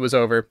ceremony was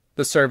over,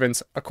 the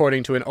servants,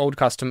 according to an old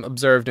custom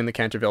observed in the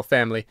Canterville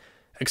family,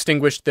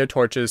 extinguished their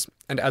torches,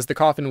 and as the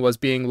coffin was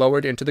being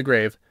lowered into the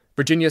grave,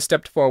 Virginia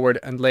stepped forward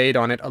and laid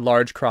on it a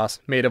large cross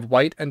made of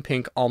white and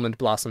pink almond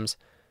blossoms.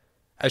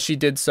 As she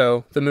did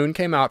so, the moon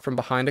came out from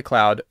behind a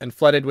cloud, and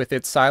flooded with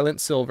its silent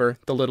silver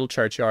the little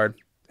churchyard,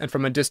 and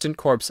from a distant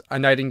corpse a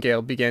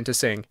nightingale began to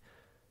sing.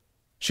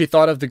 She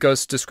thought of the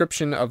ghost's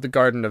description of the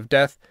garden of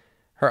death,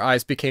 her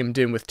eyes became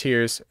dim with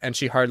tears, and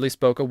she hardly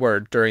spoke a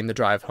word during the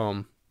drive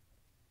home.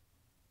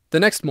 The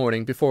next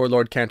morning, before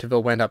Lord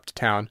Canterville went up to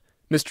town,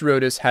 Mr.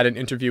 Otis had an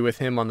interview with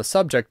him on the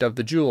subject of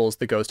the jewels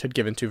the ghost had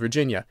given to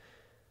Virginia.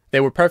 They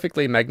were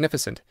perfectly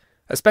magnificent,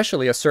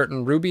 especially a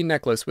certain ruby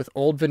necklace with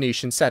old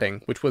Venetian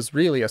setting, which was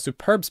really a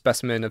superb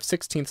specimen of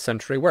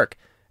 16th-century work,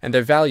 and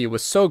their value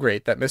was so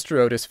great that Mr.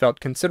 Otis felt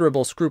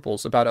considerable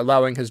scruples about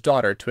allowing his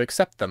daughter to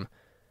accept them.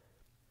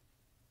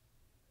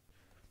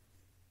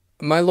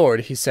 "My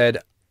lord," he said,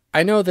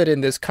 "I know that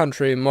in this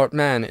country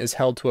mortmain is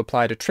held to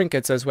apply to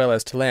trinkets as well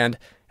as to land,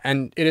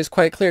 and it is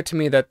quite clear to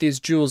me that these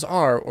jewels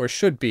are, or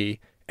should be,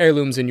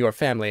 heirlooms in your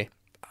family.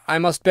 I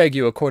must beg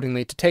you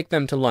accordingly to take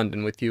them to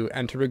London with you,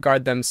 and to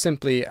regard them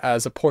simply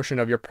as a portion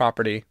of your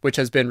property, which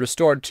has been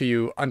restored to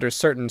you under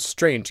certain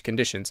strange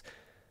conditions.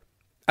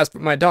 As for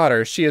my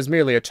daughter, she is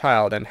merely a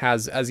child, and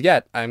has, as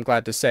yet, I am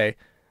glad to say,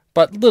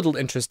 but little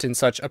interest in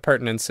such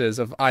appurtenances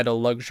of idle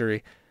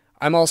luxury.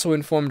 I am also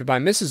informed by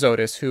Mrs.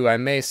 Otis, who I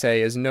may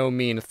say is no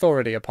mean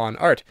authority upon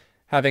art,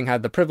 having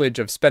had the privilege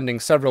of spending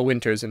several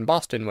winters in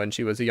Boston when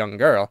she was a young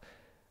girl,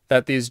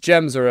 that these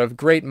gems are of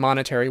great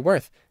monetary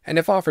worth, and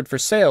if offered for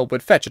sale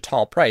would fetch a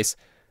tall price.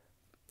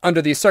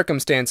 Under these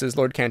circumstances,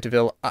 Lord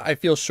Canterville, I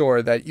feel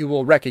sure that you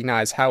will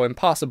recognize how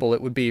impossible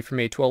it would be for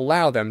me to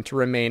allow them to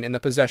remain in the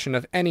possession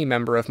of any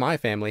member of my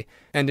family,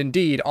 and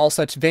indeed all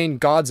such vain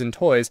gauds and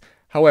toys,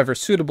 however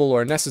suitable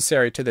or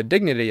necessary to the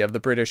dignity of the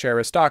British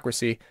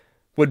aristocracy,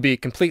 would be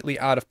completely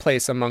out of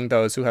place among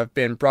those who have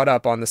been brought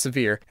up on the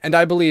severe, and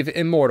I believe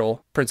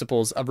immortal,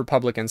 principles of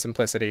republican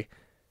simplicity.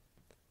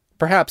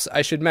 Perhaps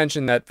I should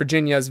mention that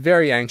Virginia is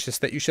very anxious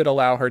that you should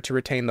allow her to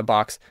retain the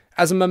box,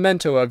 as a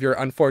memento of your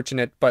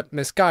unfortunate but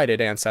misguided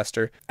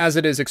ancestor. As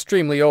it is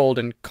extremely old,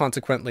 and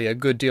consequently a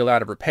good deal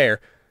out of repair,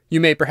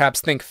 you may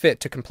perhaps think fit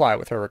to comply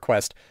with her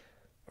request.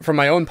 For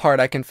my own part,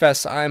 I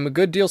confess I am a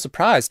good deal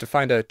surprised to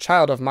find a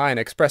child of mine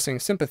expressing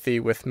sympathy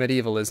with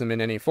medievalism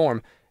in any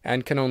form,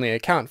 and can only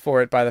account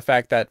for it by the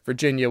fact that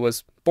Virginia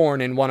was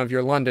born in one of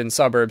your London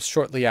suburbs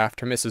shortly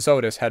after Mrs.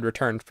 Otis had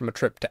returned from a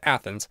trip to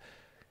Athens."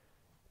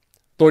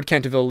 Lord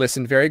Canterville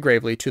listened very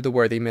gravely to the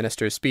worthy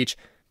minister's speech,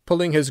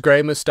 pulling his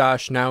grey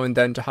moustache now and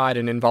then to hide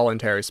an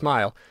involuntary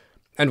smile,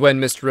 and when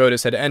Mr.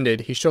 Otis had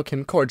ended, he shook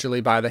him cordially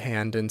by the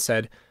hand, and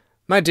said,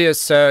 "My dear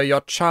sir,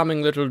 your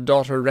charming little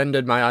daughter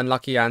rendered my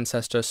unlucky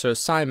ancestor Sir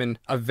Simon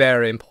a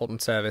very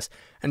important service,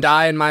 and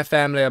I and my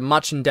family are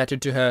much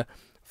indebted to her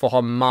for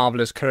her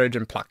marvellous courage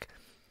and pluck.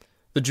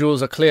 The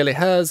jewels are clearly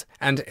hers,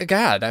 and,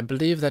 egad, I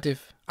believe that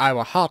if I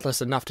were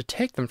heartless enough to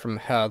take them from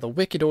her, the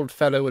wicked old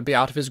fellow would be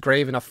out of his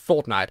grave in a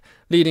fortnight,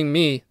 leading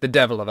me the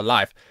devil of a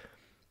life.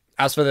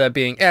 As for their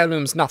being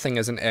heirlooms, nothing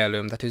is an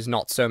heirloom that is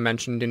not so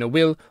mentioned in a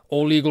will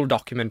or legal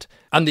document,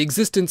 and the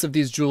existence of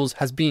these jewels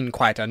has been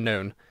quite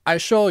unknown. I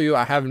assure you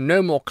I have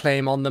no more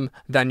claim on them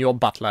than your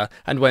butler,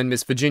 and when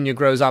Miss Virginia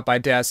grows up I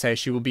dare say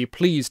she will be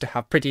pleased to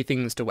have pretty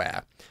things to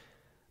wear.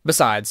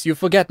 Besides, you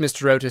forget,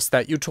 Mr. Otis,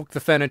 that you took the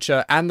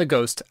furniture and the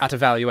ghost at a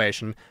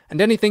valuation,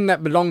 and anything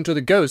that belonged to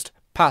the ghost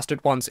passed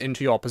at once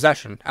into your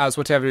possession, as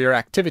whatever your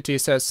activity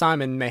Sir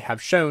Simon may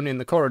have shown in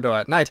the corridor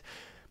at night,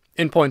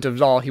 in point of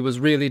law he was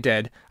really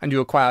dead, and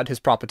you acquired his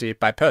property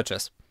by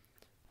purchase.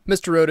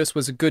 Mr. Otis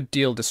was a good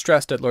deal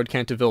distressed at Lord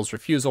Canterville's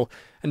refusal,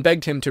 and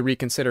begged him to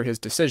reconsider his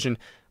decision,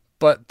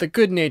 but the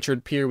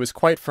good-natured peer was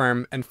quite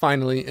firm, and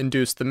finally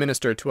induced the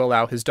minister to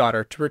allow his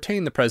daughter to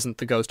retain the present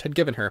the ghost had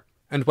given her,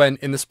 and when,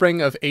 in the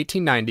spring of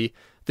 1890,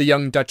 the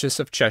young Duchess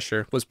of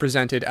Cheshire was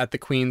presented at the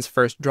Queen's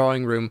first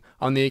drawing-room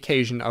on the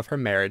occasion of her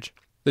marriage,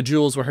 the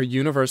jewels were her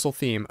universal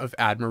theme of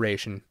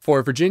admiration,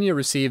 for Virginia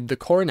received the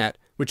coronet,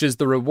 which is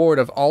the reward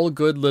of all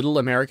good little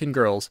American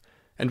girls,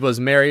 and was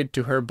married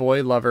to her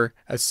boy lover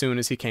as soon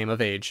as he came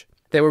of age.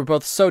 They were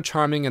both so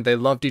charming, and they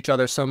loved each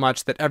other so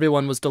much that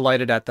everyone was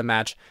delighted at the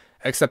match,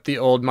 except the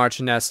old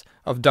Marchioness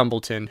of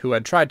Dumbleton, who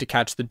had tried to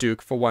catch the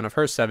Duke for one of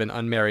her 7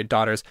 unmarried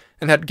daughters,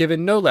 and had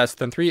given no less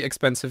than 3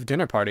 expensive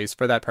dinner parties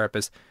for that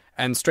purpose,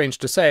 and, strange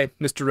to say,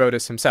 Mr.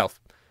 Otis himself.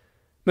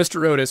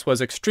 Mr. Otis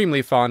was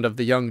extremely fond of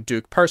the young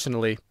Duke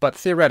personally, but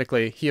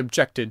theoretically he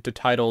objected to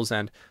titles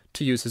and,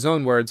 to use his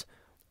own words,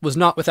 was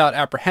not without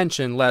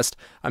apprehension lest,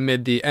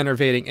 amid the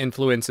enervating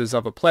influences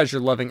of a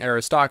pleasure-loving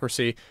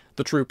aristocracy,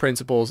 the true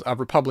principles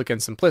of republican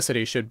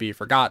simplicity should be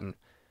forgotten.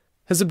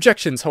 His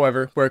objections,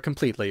 however, were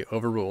completely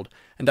overruled,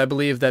 and I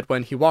believe that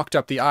when he walked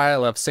up the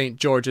aisle of St.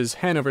 George's,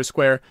 Hanover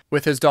Square,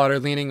 with his daughter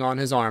leaning on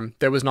his arm,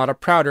 there was not a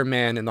prouder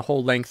man in the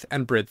whole length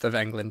and breadth of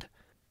England.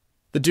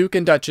 The Duke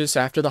and Duchess,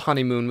 after the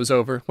honeymoon was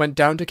over, went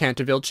down to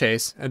Canterville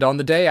Chase, and on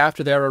the day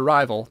after their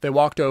arrival they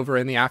walked over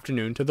in the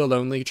afternoon to the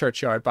lonely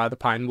churchyard by the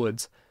pine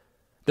woods.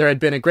 There had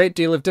been a great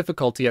deal of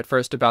difficulty at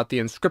first about the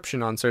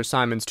inscription on Sir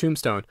Simon's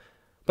tombstone,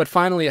 but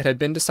finally it had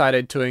been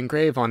decided to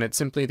engrave on it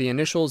simply the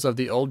initials of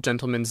the old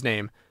gentleman's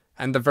name,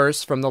 and the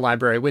verse from the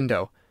library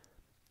window.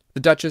 The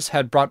Duchess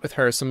had brought with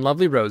her some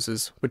lovely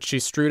roses, which she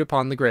strewed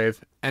upon the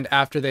grave, and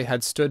after they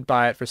had stood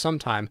by it for some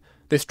time,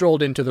 they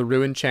strolled into the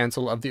ruined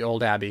chancel of the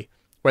old abbey,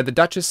 where the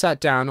Duchess sat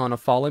down on a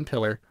fallen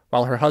pillar,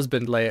 while her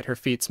husband lay at her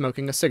feet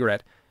smoking a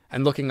cigarette,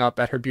 and looking up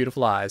at her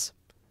beautiful eyes.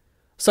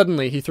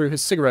 Suddenly he threw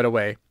his cigarette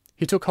away.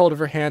 He took hold of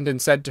her hand and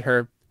said to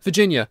her,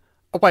 "Virginia,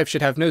 a wife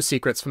should have no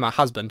secrets from a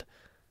husband."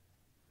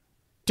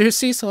 "Dear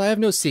Cecil, I have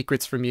no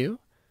secrets from you."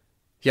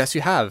 "Yes, you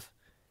have,"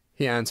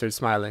 he answered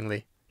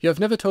smilingly. "You have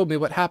never told me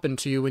what happened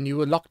to you when you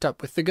were locked up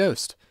with the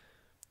ghost."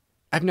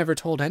 "I've never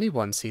told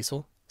anyone,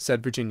 Cecil,"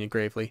 said Virginia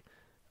gravely.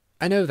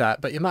 "I know that,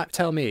 but you might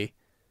tell me."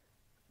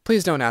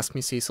 "Please don't ask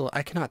me, Cecil.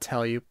 I cannot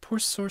tell you. Poor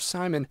Sir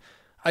Simon.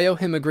 I owe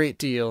him a great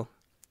deal.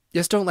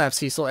 Yes, don't laugh,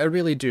 Cecil. I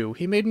really do.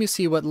 He made me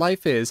see what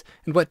life is,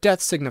 and what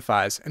death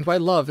signifies, and why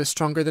love is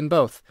stronger than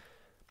both."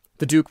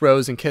 The Duke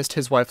rose and kissed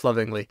his wife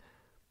lovingly.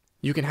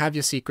 "You can have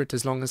your secret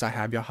as long as I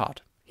have your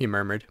heart," he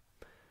murmured.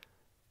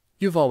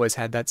 "You've always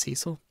had that,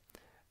 Cecil.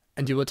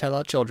 And you will tell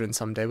our children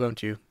some day,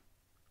 won't you?"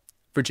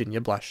 Virginia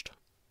blushed.